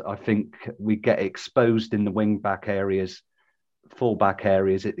 And I think we get exposed in the wing-back areas, full-back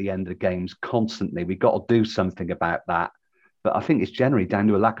areas at the end of games constantly. We've got to do something about that. But I think it's generally down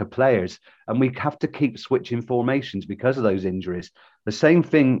to a lack of players. And we have to keep switching formations because of those injuries. The same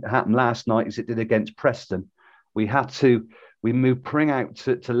thing happened last night as it did against Preston. We moved Pring out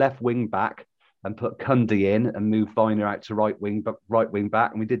to left wing back and put Cundy in and moved Viner out to right wing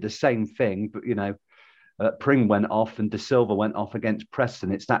back. And we did the same thing, but Pring went off and De Silva went off against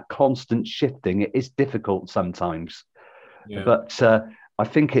Preston. It's that constant shifting. It is difficult sometimes. Yeah. But I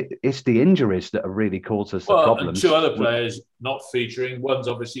think it's the injuries that have really caused us the problems. And two other players not featuring. One's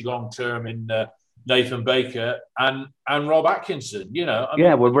obviously long-term in Nathan Baker and Rob Atkinson.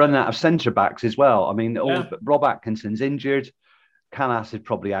 We're running out of centre-backs as well. I mean, Rob Atkinson's injured. Callas is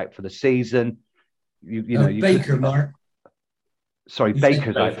probably out for the season. Mark. Sorry,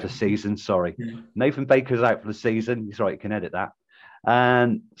 Baker's out for the season. Sorry. Yeah. Nathan Baker's out for the season. He's right, you can edit that.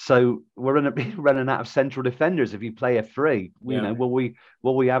 And so we're going to be running out of central defenders if you play a three. Will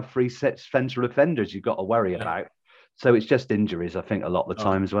we have three central defenders you've got to worry about? So it's just injuries, I think, a lot of the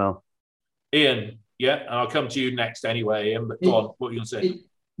time as well. Ian, and I'll come to you next anyway, Ian, but go on, what are you going to say?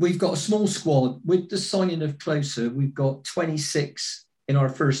 We've got a small squad. With the signing of Closer, we've got 26 in our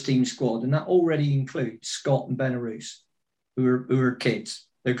first team squad, and that already includes Scott and Benarous, who are kids.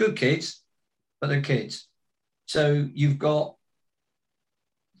 They're good kids, but they're kids. So you've got,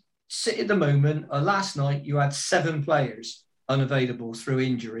 at the moment, last night you had 7 players unavailable through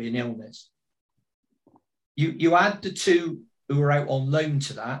injury and illness. You add the 2 who were out on loan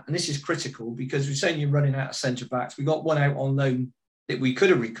to that, and this is critical because we're saying you're running out of centre-backs. We got one out on loan that we could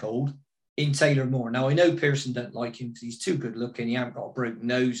have recalled in Taylor Moore. Now, I know Pearson don't like him because he's too good looking. He hasn't got a broken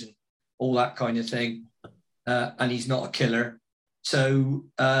nose and all that kind of thing. And he's not a killer. So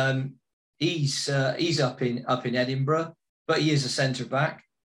he's up in Edinburgh, but he is a centre-back.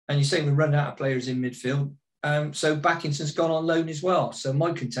 And you're saying we're running out of players in midfield. So Backinson's gone on loan as well. So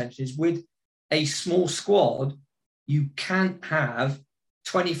my contention is with a small squad, you can't have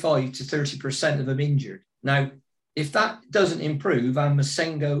 25 to 30% of them injured. Now, if that doesn't improve and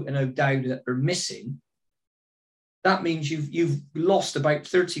Masengo and O'Dowda are missing, that means you've lost about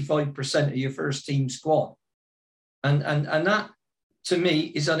 35% of your first team squad. And that, to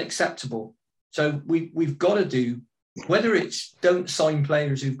me, is unacceptable. So we've got to do, whether it's don't sign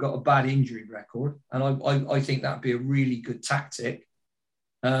players who've got a bad injury record, and I think that'd be a really good tactic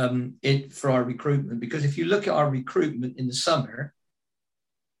for our recruitment, because if you look at our recruitment in the summer,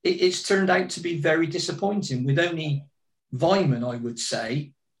 it's turned out to be very disappointing, with only Vyman, I would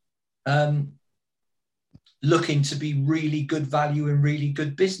say, looking to be really good value and really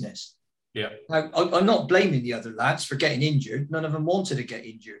good business. Yeah. Now, I'm not blaming the other lads for getting injured. None of them wanted to get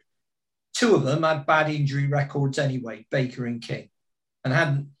injured. 2 of them had bad injury records anyway, Baker and King,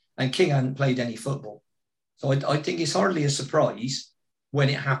 and King hadn't played any football. So I think it's hardly a surprise when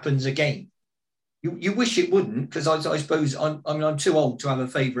it happens again. You wish it wouldn't, because I suppose I'm too old to have a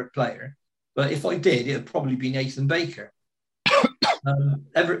favourite player, but if I did, it would probably be Nathan Baker.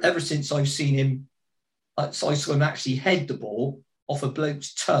 Ever since I've seen him, I saw him actually head the ball off a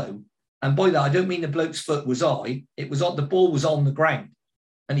bloke's toe, and by that I don't mean the bloke's foot was high. It was the ball was on the ground,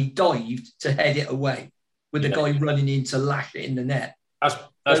 and he dived to head it away with the guy running in to lash it in the net. That's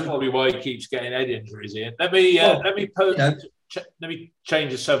probably why he keeps getting head injuries. Ian, let me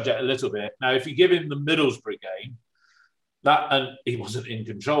change the subject a little bit. Now, if you give him the Middlesbrough game, and he wasn't in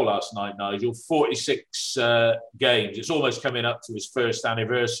control last night, Nigel, 46 games. It's almost coming up to his first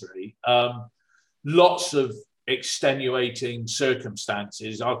anniversary. Lots of extenuating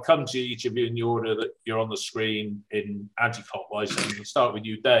circumstances. I'll come to each of you in the order that you're on the screen in anti-clockwise. So we'll start with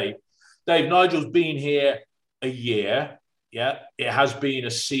you, Dave. Dave, Nigel's been here a year. Yeah, it has been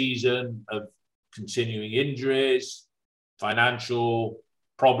a season of continuing injuries, financial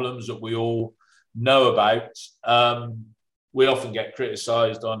problems that we all know about. we often get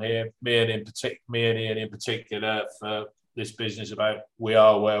criticised on here, me and Ian in particular, for this business about we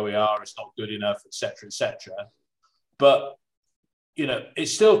are where we are, it's not good enough, etc., etc. But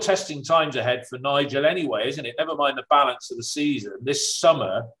it's still testing times ahead for Nigel anyway, isn't it? Never mind the balance of the season. This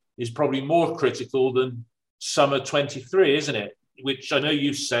summer is probably more critical than summer 23, isn't it? Which I know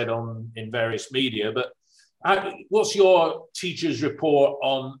you've said in various media, but what's your teacher's report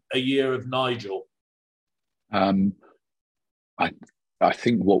on a year of Nigel? I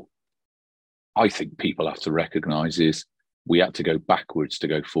think what people have to recognise is we had to go backwards to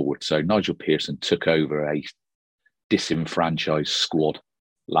go forward. So Nigel Pearson took over a disenfranchised squad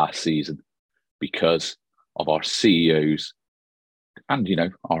last season because of our CEOs and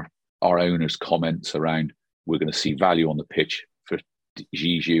our owners' comments around we're going to see value on the pitch for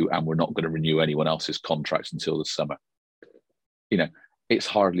Zizou and we're not going to renew anyone else's contracts until the summer. It's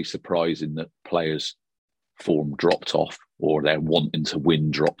hardly surprising that players' form dropped off or their wanting to win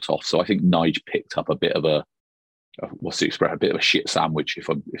dropped off. So I think Nige picked up a bit of a bit of a shit sandwich, if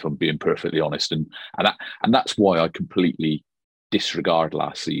I'm being perfectly honest, and that's why I completely disregard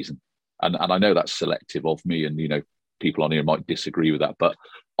last season. And I know that's selective of me, and people on here might disagree with that, but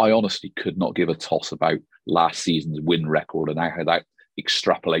I honestly could not give a toss about last season's win record and how that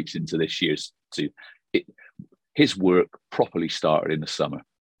extrapolates into this year's. His work properly started in the summer,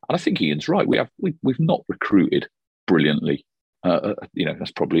 and I think Ian's right. We've not recruited brilliantly.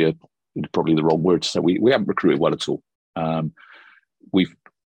 That's probably the wrong word to say. We haven't recruited well at all.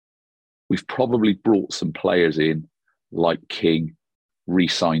 We've probably brought some players in like King,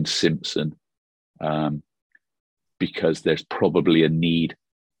 re-signed Simpson, because there's probably a need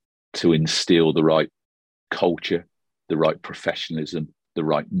to instill the right culture, the right professionalism, the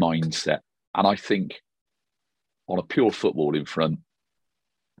right mindset. And I think on a pure footballing front,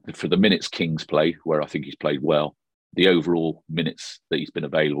 for the minutes King's played, where I think he's played well, the overall minutes that he's been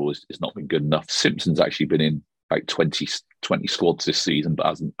available has not been good enough. Simpson's actually been in about 20 squads this season,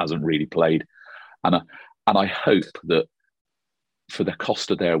 but hasn't really played. And I hope that for the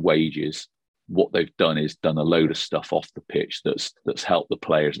cost of their wages, what they've done is done a load of stuff off the pitch that's helped the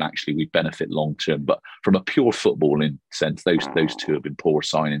players, and actually we benefit long term. But from a pure footballing sense, those two have been poor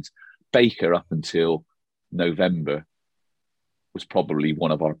signings. Baker, up until November, was probably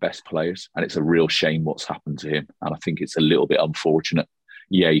one of our best players, and it's a real shame what's happened to him. And I think it's a little bit unfortunate.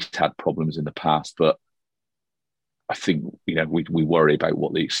 Yeah, he's had problems in the past, but I think we worry about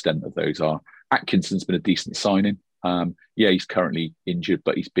what the extent of those are. Atkinson's been a decent signing. He's currently injured,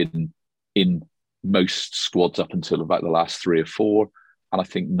 but he's been in most squads up until about the last 3 or 4. And I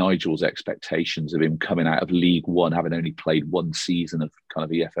think Nigel's expectations of him coming out of League One, having only played one season of kind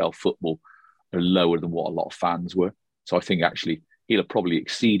of EFL football, are lower than what a lot of fans were. So I think actually he'll have probably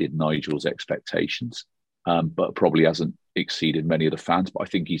exceeded Nigel's expectations, but probably hasn't exceeded many of the fans. But I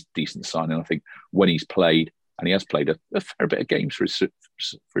think he's a decent signing. I think when he's played, and he has played a fair bit of games for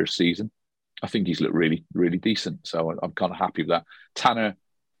his season, I think he's looked really, really decent. So I'm kind of happy with that. Tanner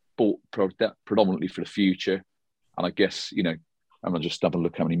bought predominantly for the future. And I guess, I'm going to just have a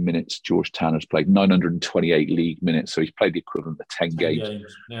look how many minutes George Tanner's played. 928 league minutes. So he's played the equivalent of 10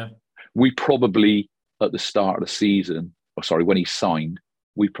 games. Yeah. We probably, at the start of the season, when he signed,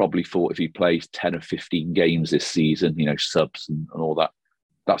 we probably thought if he plays 10 or 15 games this season, subs and all that,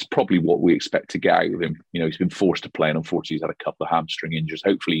 that's probably what we expect to get out of him. He's been forced to play, and unfortunately he's had a couple of hamstring injuries.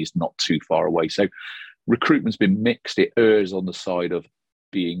 Hopefully he's not too far away. So recruitment's been mixed. It errs on the side of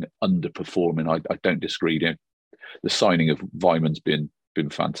being underperforming. I don't disagree. The signing of Vyman's been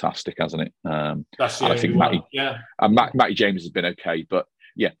fantastic, hasn't it? That's and I think Matty James has been okay, but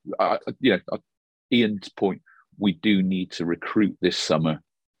Ian's point, we do need to recruit this summer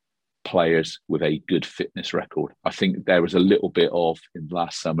players with a good fitness record. I think there was a little bit of, in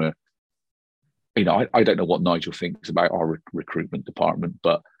last summer, I don't know what Nigel thinks about our recruitment department,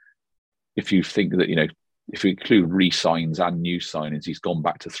 but if you think that, if we include re-signs and new signings, he's gone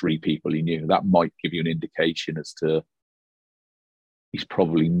back to 3 people he knew. That might give you an indication as to he's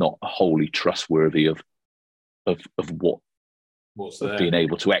probably not wholly trustworthy of being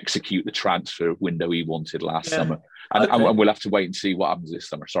able to execute the transfer window he wanted last summer. And we'll have to wait and see what happens this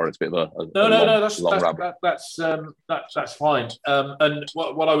summer. Sorry, it's a bit of a long rabbit. That's fine. And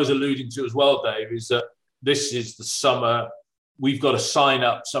what I was alluding to as well, Dave, is that this is the summer. We've got to sign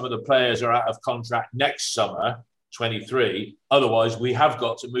up. Some of the players are out of contract next summer, 23. Otherwise, we have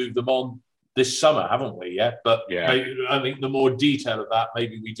got to move them on this summer, haven't we? Yeah. But maybe, I think the more detail of that,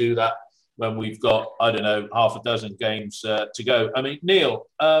 maybe we do that when we've got, I don't know, half a dozen games to go. I mean, Neil,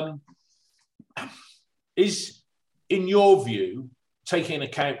 is, in your view, taking into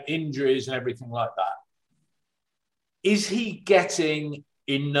account injuries and everything like that, is he getting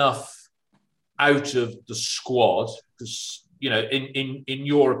enough out of the squad? Because, in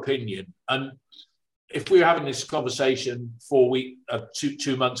your opinion, and if we were having this conversation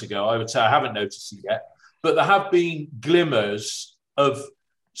 2 months ago, I would say I haven't noticed it yet, but there have been glimmers of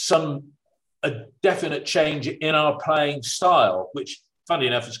a definite change in our playing style, which, funny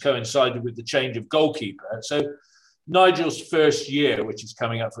enough, has coincided with the change of goalkeeper. So Nigel's first year, which is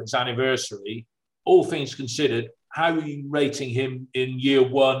coming up for its anniversary, all things considered, how are you rating him in year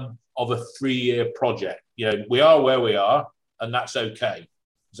one of a 3-year project? We are where we are, and that's okay.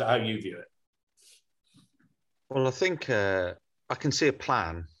 Is that how you view it? Well, I think I can see a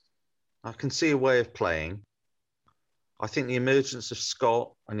plan. I can see a way of playing. I think the emergence of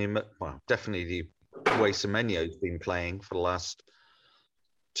Scott and definitely the way Semenyo's been playing for the last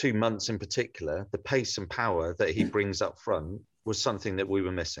 2 months in particular, the pace and power that he brings up front was something that we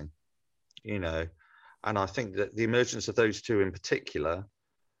were missing, and I think that the emergence of those two in particular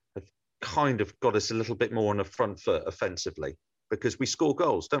have kind of got us a little bit more on the front foot offensively, because we score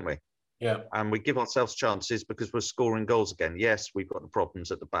goals, don't we? Yeah. And we give ourselves chances because we're scoring goals again. Yes, we've got the problems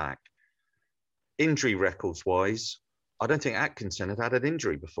at the back. Injury records wise, I don't think Atkinson had an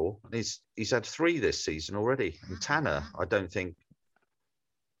injury before. He's had 3 this season already. And Tanner, I don't think,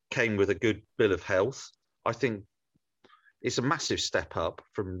 came with a good bill of health. I think it's a massive step up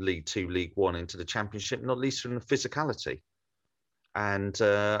from League 2, League 1 into the Championship, not least from the physicality. And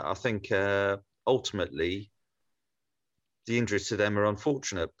I think ultimately the injuries to them are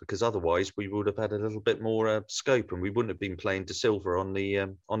unfortunate, because otherwise we would have had a little bit more scope and we wouldn't have been playing De Silva on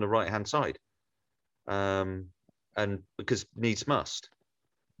the right-hand side. And because needs must.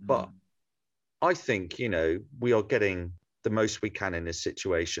 But I think, we are getting the most we can in this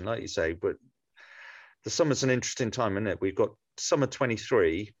situation, like you say, but the summer's an interesting time, isn't it? We've got summer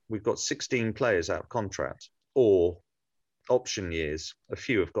 23, we've got 16 players out of contract or option years. A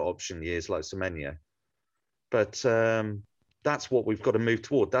few have got option years like Semenyo. But that's what we've got to move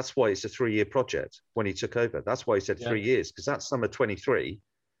toward. That's why it's a 3-year project when he took over. That's why he said 3 years, because that summer 23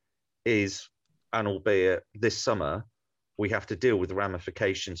 is, and albeit this summer, we have to deal with the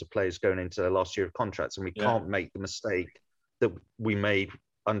ramifications of players going into their last year of contracts, and we can't make the mistake that we made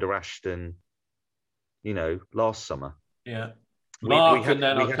under Ashton, last summer. Yeah. Mark, and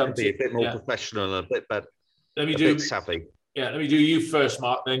then I'll come to be a bit more professional and a bit better. Let me do savvy. Yeah, let me do you first,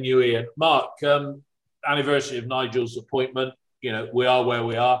 Mark, then you, Ian. Mark, anniversary of Nigel's appointment. We are where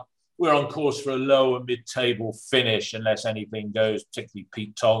we are. We're on course for a lower mid-table finish, unless anything goes, particularly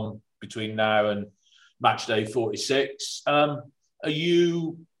Pete Tong, between now and match day 46. Are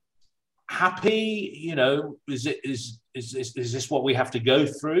you happy? Is this what we have to go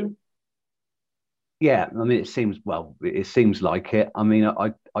through? Yeah, it seems like it.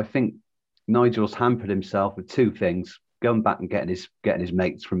 I think Nigel's hampered himself with 2 things: going back and getting his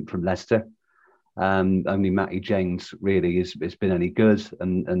mates from Leicester. Only Matty James really has been any good,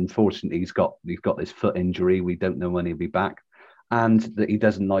 and unfortunately he's got this foot injury. We don't know when he'll be back, and that he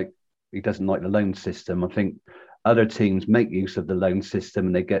doesn't like the loan system. I think other teams make use of the loan system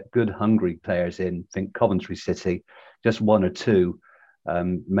and they get good, hungry players in. I think Coventry City, just 1 or 2,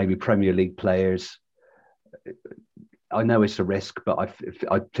 maybe Premier League players. I know it's a risk, but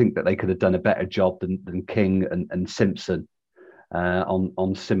I think that they could have done a better job than King and Simpson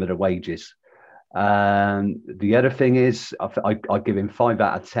on similar wages. The other thing is, I give him 5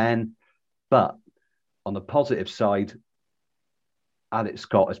 out of 10, but on the positive side, Alex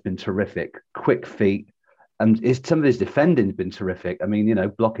Scott has been terrific, quick feet, and some of his defending has been terrific.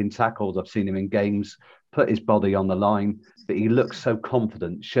 Blocking tackles, I've seen him in games, put his body on the line, but he looks so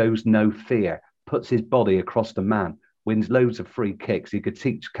confident, shows no fear, puts his body across the man, wins loads of free kicks. He could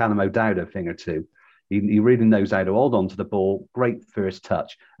teach Callum O'Dowd a thing or two. He really knows how to hold on to the ball, great first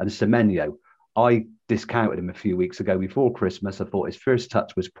touch. And Semenyo, I discounted him a few weeks ago before Christmas. I thought his first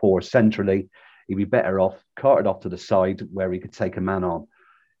touch was poor centrally. He'd be better off carted off to the side where he could take a man on.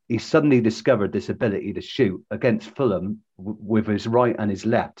 He suddenly discovered this ability to shoot against Fulham with his right and his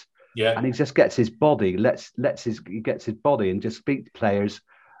left. Yeah. And he just gets his body, he gets his body and just speaks to players,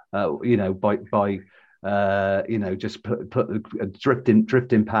 just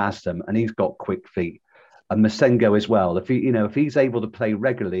drifting past them, and he's got quick feet. And Masengo as well. If he's able to play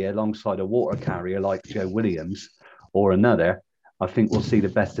regularly alongside a water carrier like Joe Williams or another, I think we'll see the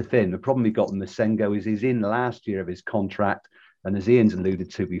best of him. The problem we got with Masengo is he's in the last year of his contract, and as Ian's alluded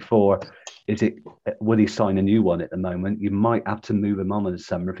to before, will he sign a new one at the moment? You might have to move him on in the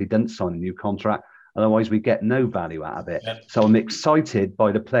summer if he doesn't sign a new contract. Otherwise, we get no value out of it. Yep. So I'm excited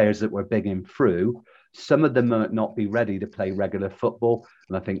by the players that we're bigging through, Some of them might not be ready to play regular football.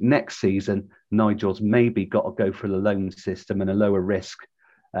 And I think next season, Nigel's maybe got to go for the loan system and a lower risk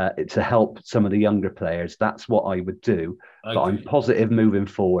to help some of the younger players. That's what I would do. But I'm positive moving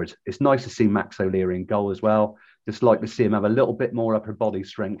forward. It's nice to see Max O'Leary in goal as well. Just like to see him have a little bit more upper body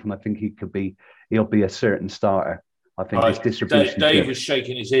strength. And I think he'll be a certain starter. I think his distribution. Dave was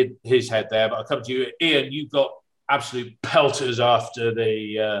shaking his head there, but I'll come to you. Ian, you got absolute pelters after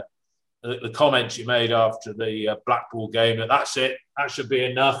the comments you made after the Blackpool game. That's it. That should be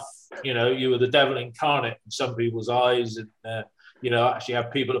enough. You were the devil incarnate in some people's eyes, and actually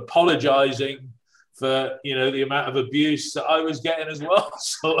have people apologising for the amount of abuse that I was getting as well,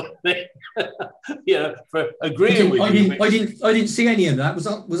 sort of thing. For agreeing with you. I didn't see any of that. Was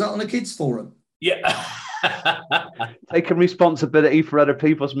that on the kids forum? Yeah. Taking responsibility for other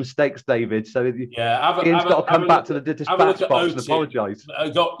people's mistakes, David. So Ian's got to come back to the dispatch box and apologise. I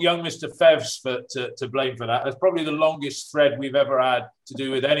got young Mr. Fevs to blame for that. That's probably the longest thread we've ever had to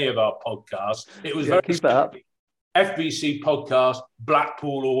do with any of our podcasts. It was very keep it up. FBC podcast,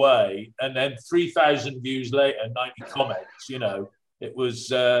 Blackpool away, and then 3,000 views later, 90 comments. It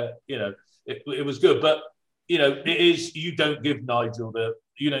was it was good, but it is. You don't give Nigel the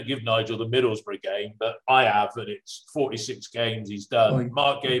Middlesbrough game, but I have, and it's 46 games he's done. Right.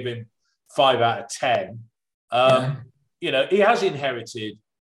 Mark gave him 5 out of 10. He has inherited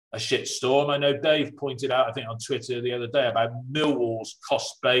a shitstorm. I know Dave pointed out, I think on Twitter the other day, about Millwall's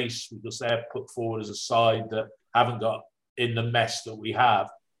cost base, because they're put forward as a side that haven't got in the mess that we have.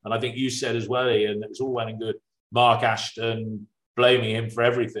 And I think you said as well, Ian, that it's all well and good Mark Ashton blaming him for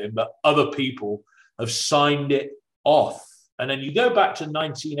everything, but other people have signed it off. And then you go back to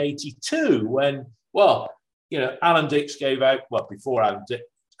 1982 when, Alan Dix gave out, before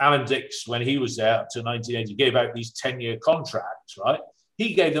Alan Dix, when he was there up to 1980, gave out these 10-year contracts, right?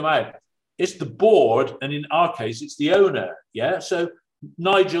 He gave them out. It's the board, and in our case, it's the owner, yeah? So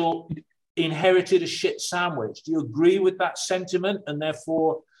Nigel inherited a shit sandwich. Do you agree with that sentiment? And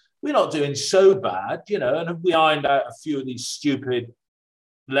therefore, we're not doing so bad, and we ironed out a few of these stupid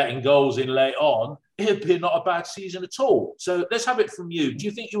letting goals in late on. It'd be not a bad season at all. So let's have it from you. Do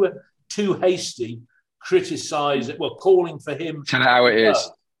you think you were too hasty, calling for him? Tell how it is.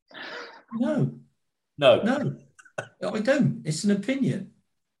 No. I don't. It's an opinion.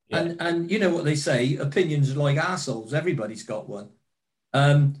 Yeah. And you know what they say, opinions are like assholes. Everybody's got one.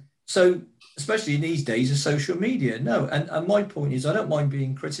 So especially in these days of social media. No. And my point is, I don't mind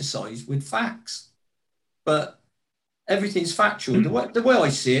being criticised with facts. But everything's factual. The way I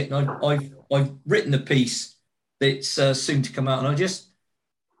see it, and I've written a piece that's soon to come out, and I just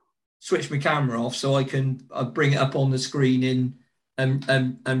switch my camera off so I can bring it up on the screen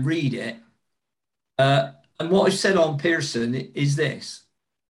and read it. And what I've said on Pearson is this.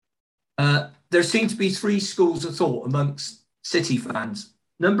 There seem to be 3 schools of thought amongst City fans.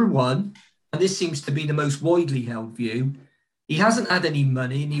 Number one, and this seems to be the most widely held view, he hasn't had any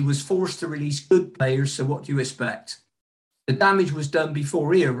money and he was forced to release good players, so what do you expect? The damage was done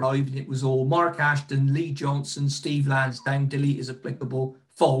before he arrived, and it was all Mark Ashton, Lee Johnson, Steve Lansdowne, delete as applicable,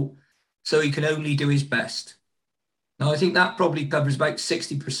 fault, so he can only do his best. Now, I think that probably covers about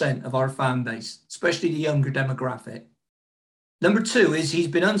 60% of our fan base, especially the younger demographic. Number 2 is he's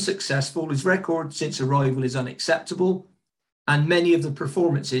been unsuccessful. His record since arrival is unacceptable, and many of the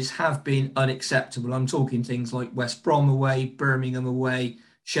performances have been unacceptable. I'm talking things like West Brom away, Birmingham away,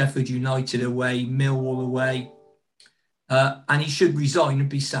 Sheffield United away, Millwall away. And he should resign and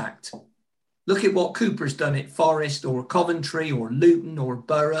be sacked. Look at what Cooper's done at Forest or Coventry or Luton or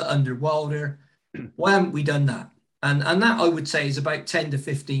Borough under Wilder. Why haven't we done that? And that, I would say, is about 10 to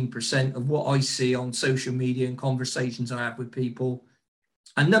 15% of what I see on social media and conversations I have with people.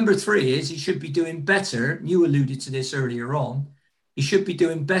 And number 3 is he should be doing better. You alluded to this earlier on. He should be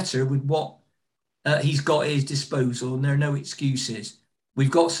doing better with what he's got at his disposal, and there are no excuses.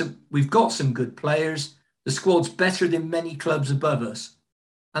 We've got some good players. The squad's better than many clubs above us.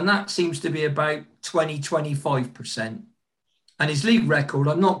 And that seems to be about 20-25%. And his league record,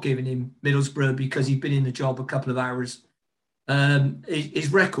 I'm not giving him Middlesbrough because he'd been in the job a couple of hours.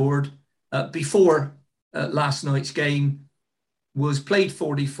 His record before last night's game was played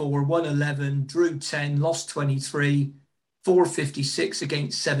 44, won 11, drew 10, lost 23, 456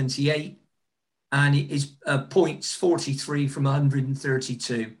 against 78. And his points 43 from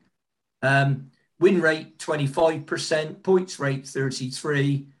 132. Win rate 25%, points rate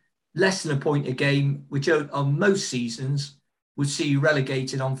 33, less than a point a game, which on most seasons would see you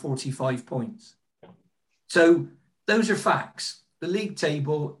relegated on 45 points. So those are facts. The league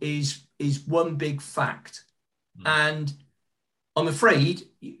table is one big fact. And I'm afraid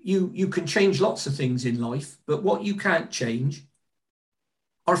you can change lots of things in life, but what you can't change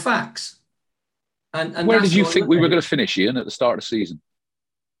are facts. And where did you think we were going to finish, Ian, at the start of the season?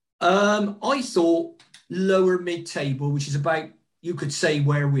 I thought lower mid-table, which is about, you could say,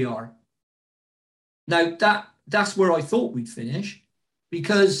 where we are. Now, that's where I thought we'd finish,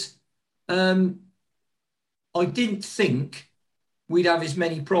 because I didn't think we'd have as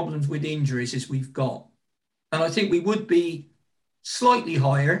many problems with injuries as we've got. And I think we would be slightly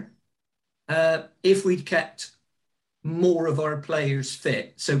higher if we'd kept more of our players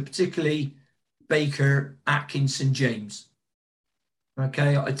fit. So particularly Baker, Atkinson, James.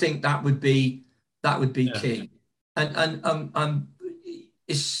 Okay, I think that would be key. And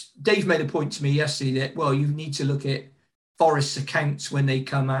Dave made a point to me yesterday that, well, you need to look at Forest's accounts when they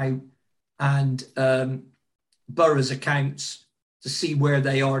come out and Borough's accounts to see where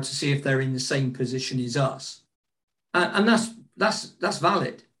they are, to see if they're in the same position as us. And that's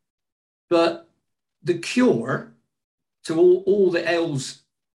valid. But the cure to all the L's,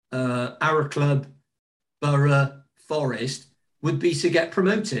 our club, Borough, Forest, would be to get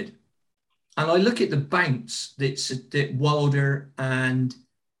promoted. And I look at the bounce that Wilder and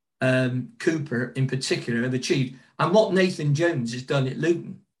Cooper in particular have achieved, and what Nathan Jones has done at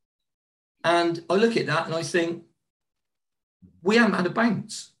Luton. And I look at that and I think, we haven't had a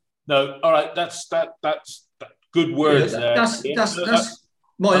bounce. No, all right, that's good words there.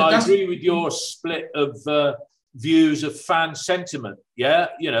 I agree with your split of views of fan sentiment. Yeah,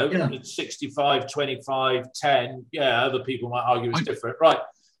 it's 65, 25, 10. Yeah, other people might argue it's different. Right.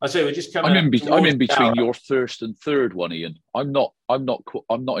 I say we're just coming. I'm in between your first and third one, Ian. I'm not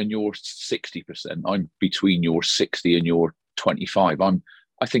in your 60%. I'm between your 60 and your 25.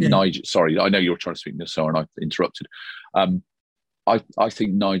 I think Nigel. Sorry, I know you're trying to speak this, and I interrupted. I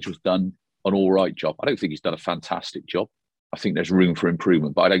think Nigel's done an all right job. I don't think he's done a fantastic job. I think there's room for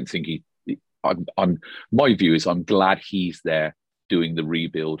improvement, but I don't think my view is I'm glad he's there doing the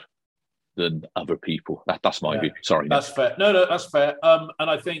rebuild than other people. That's my view. Sorry. That's fair. No, that's fair. And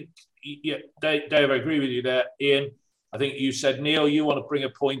I think, Dave, I agree with you there. Ian, I think you said, Neil, you want to bring a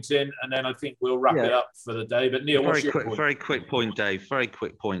point in, and then I think we'll wrap it up for the day. But Neil, what's your point? Very quick point, Dave. Very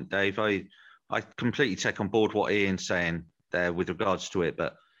quick point, Dave. I completely take on board what Ian's saying there with regards to it.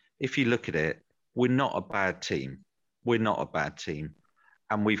 But if you look at it, we're not a bad team. We're not a bad team.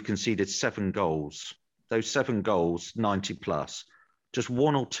 And we've conceded 7 goals. Those 7 goals, 90 plus. Just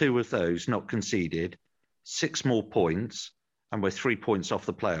 1 or 2 of those not conceded, 6 more points, and we're 3 points off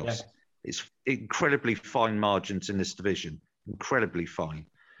the playoffs. Yeah. It's incredibly fine margins in this division. Incredibly fine.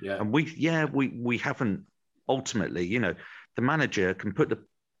 Yeah. And we haven't ultimately, the manager can put the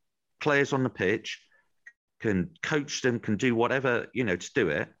players on the pitch, can coach them, can do whatever, to do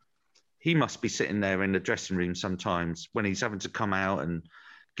it. He must be sitting there in the dressing room sometimes when he's having to come out and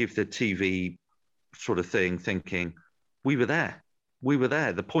give the TV sort of thing, thinking, we were there. We were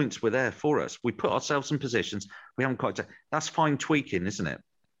there. The points were there for us. We put ourselves in positions we haven't quite done. That's fine tweaking, isn't it?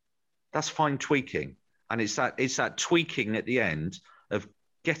 That's fine tweaking. And it's that tweaking at the end of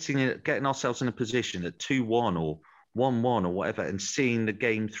getting ourselves in a position at 2-1 or 1-1 or whatever and seeing the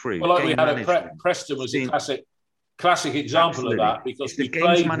game through. Well, we had Preston was a classic example of that, because we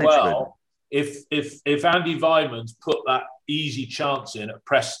played well. If Andy Weimann's put that easy chance in at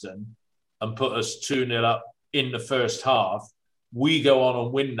Preston and put us 2-0 up in the first half, we go on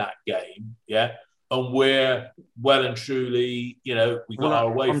and win that game, and we're well and truly, we got our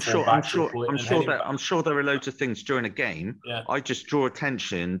way. I'm sure there are loads of things during a game. Yeah. I just draw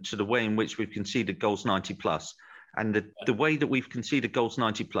attention to the way in which we've conceded goals 90 plus, and the way that we've conceded goals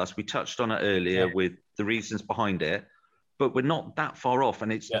 90 plus. We touched on it earlier with the reasons behind it, but we're not that far off.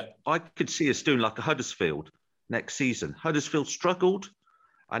 And I could see us doing like a Huddersfield next season. Huddersfield struggled,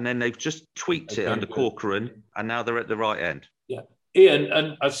 and then they've just tweaked it under Corcoran, and now they're at the right end. Yeah, Ian,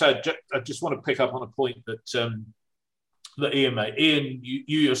 and I just want to pick up on a point that Ian made. Ian,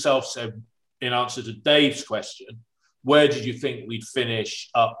 you yourself said in answer to Dave's question, where did you think we'd finish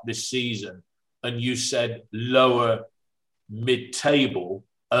up this season? And you said lower mid-table.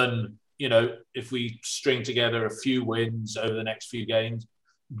 And, if we string together a few wins over the next few games,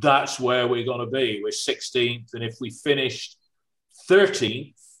 that's where we're going to be. We're 16th. And if we finished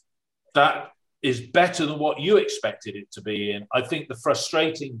 13th, that is better than what you expected it to be in. I think the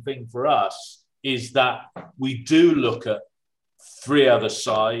frustrating thing for us is that we do look at 3 other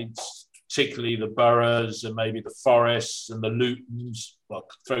sides, particularly the Boroughs and maybe the Forests and the Lutons, well,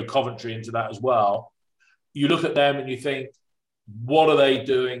 throw Coventry into that as well. You look at them and you think, what are they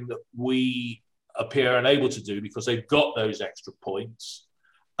doing that we appear unable to do because they've got those extra points?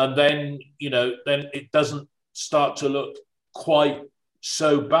 And then, then it doesn't start to look quite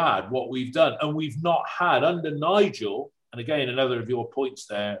so bad what we've done. And we've not had, under Nigel, and again, another of your points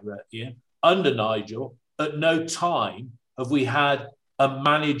there, Ian, under Nigel, at no time have we had a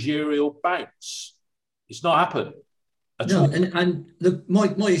managerial bounce. It's not happened at all. And look,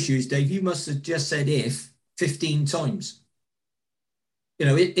 my issue is, Dave, you must have just said if 15 times. You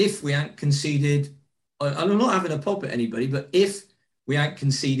know, if we hadn't conceded, and I'm not having a pop at anybody, but if we hadn't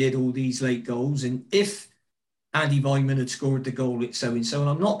conceded all these late goals, and if Andy Weimann had scored the goal at so-and-so, and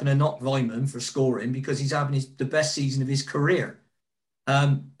I'm not going to knock Weimann for scoring because he's having the best season of his career.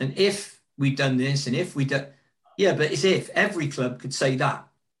 And if we'd done this, and if we done... Yeah, but it's if. Every club could say that.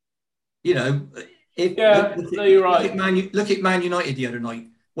 You know, you're right. Look at Man United the other night.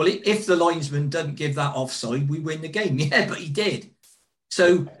 Well, if the linesman doesn't give that offside, we win the game. Yeah, but he did.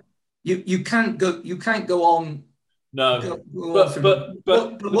 So you can't go on. No,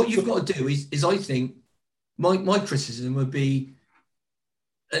 but what you've got to do is I think my criticism would be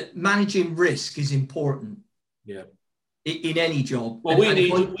managing risk is important. Yeah. In any job. Well,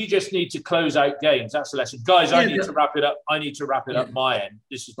 we just need to close out games. That's the lesson. Guys, I need to wrap it up. I need to wrap it up my end.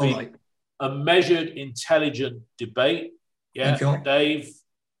 This has been a measured, intelligent debate. Yeah, Dave,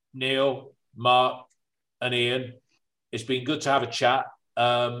 Neil, Mark, and Ian. It's been good to have a chat.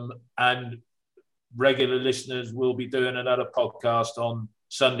 And regular listeners will be doing another podcast on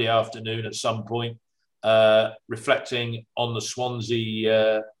Sunday afternoon at some point, reflecting on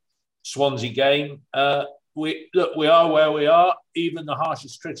the Swansea game. We are where we are. Even the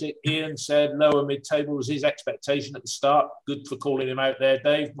harshest critic, Ian, said lower mid-table was his expectation at the start. Good for calling him out there,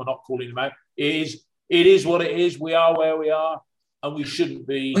 Dave. We're not calling him out. It is what it is. We are where we are, and we shouldn't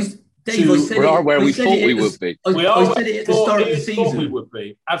be. Dave, we are where we thought we would be. We are where we thought we would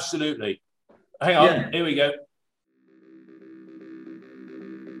be. Absolutely. Hang on. Here we go.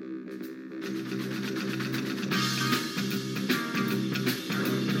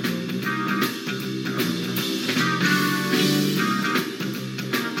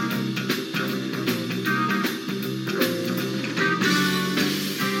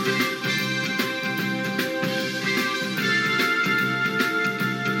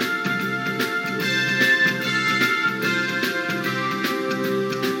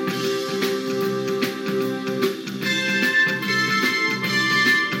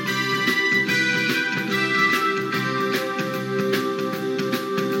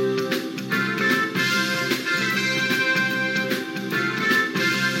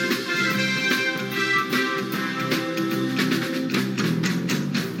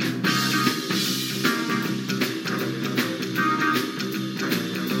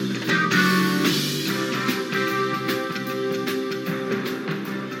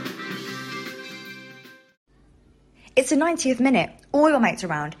 It's the 90th minute. All your mates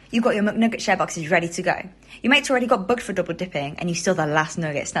around. You've got your McNugget share boxes ready to go. Your mates already got booked for double dipping, and you still the last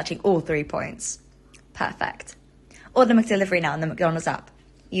nugget, snatching all 3 points. Perfect. Order McDelivery now on the McDonald's app.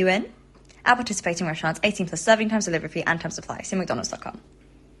 You in? At participating restaurants, 18 plus serving times, delivery fee, and time supply. See mcdonalds.com.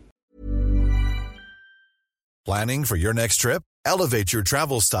 Planning for your next trip? Elevate your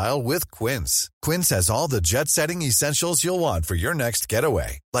travel style with Quince. Quince has all the jet-setting essentials you'll want for your next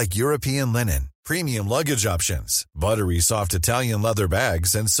getaway, like European linen, premium luggage options, buttery soft Italian leather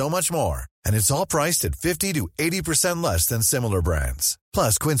bags, and so much more. And it's all priced at 50 to 80% less than similar brands.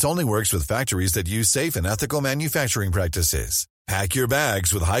 Plus, Quince only works with factories that use safe and ethical manufacturing practices. Pack your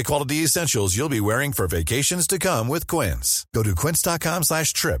bags with high-quality essentials you'll be wearing for vacations to come with Quince. Go to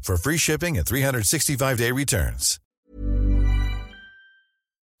quince.com/trip for free shipping and 365-day returns.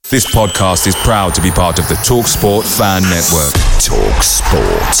 This podcast is proud to be part of the TalkSport Fan Network.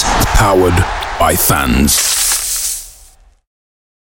 TalkSport. Powered by fans.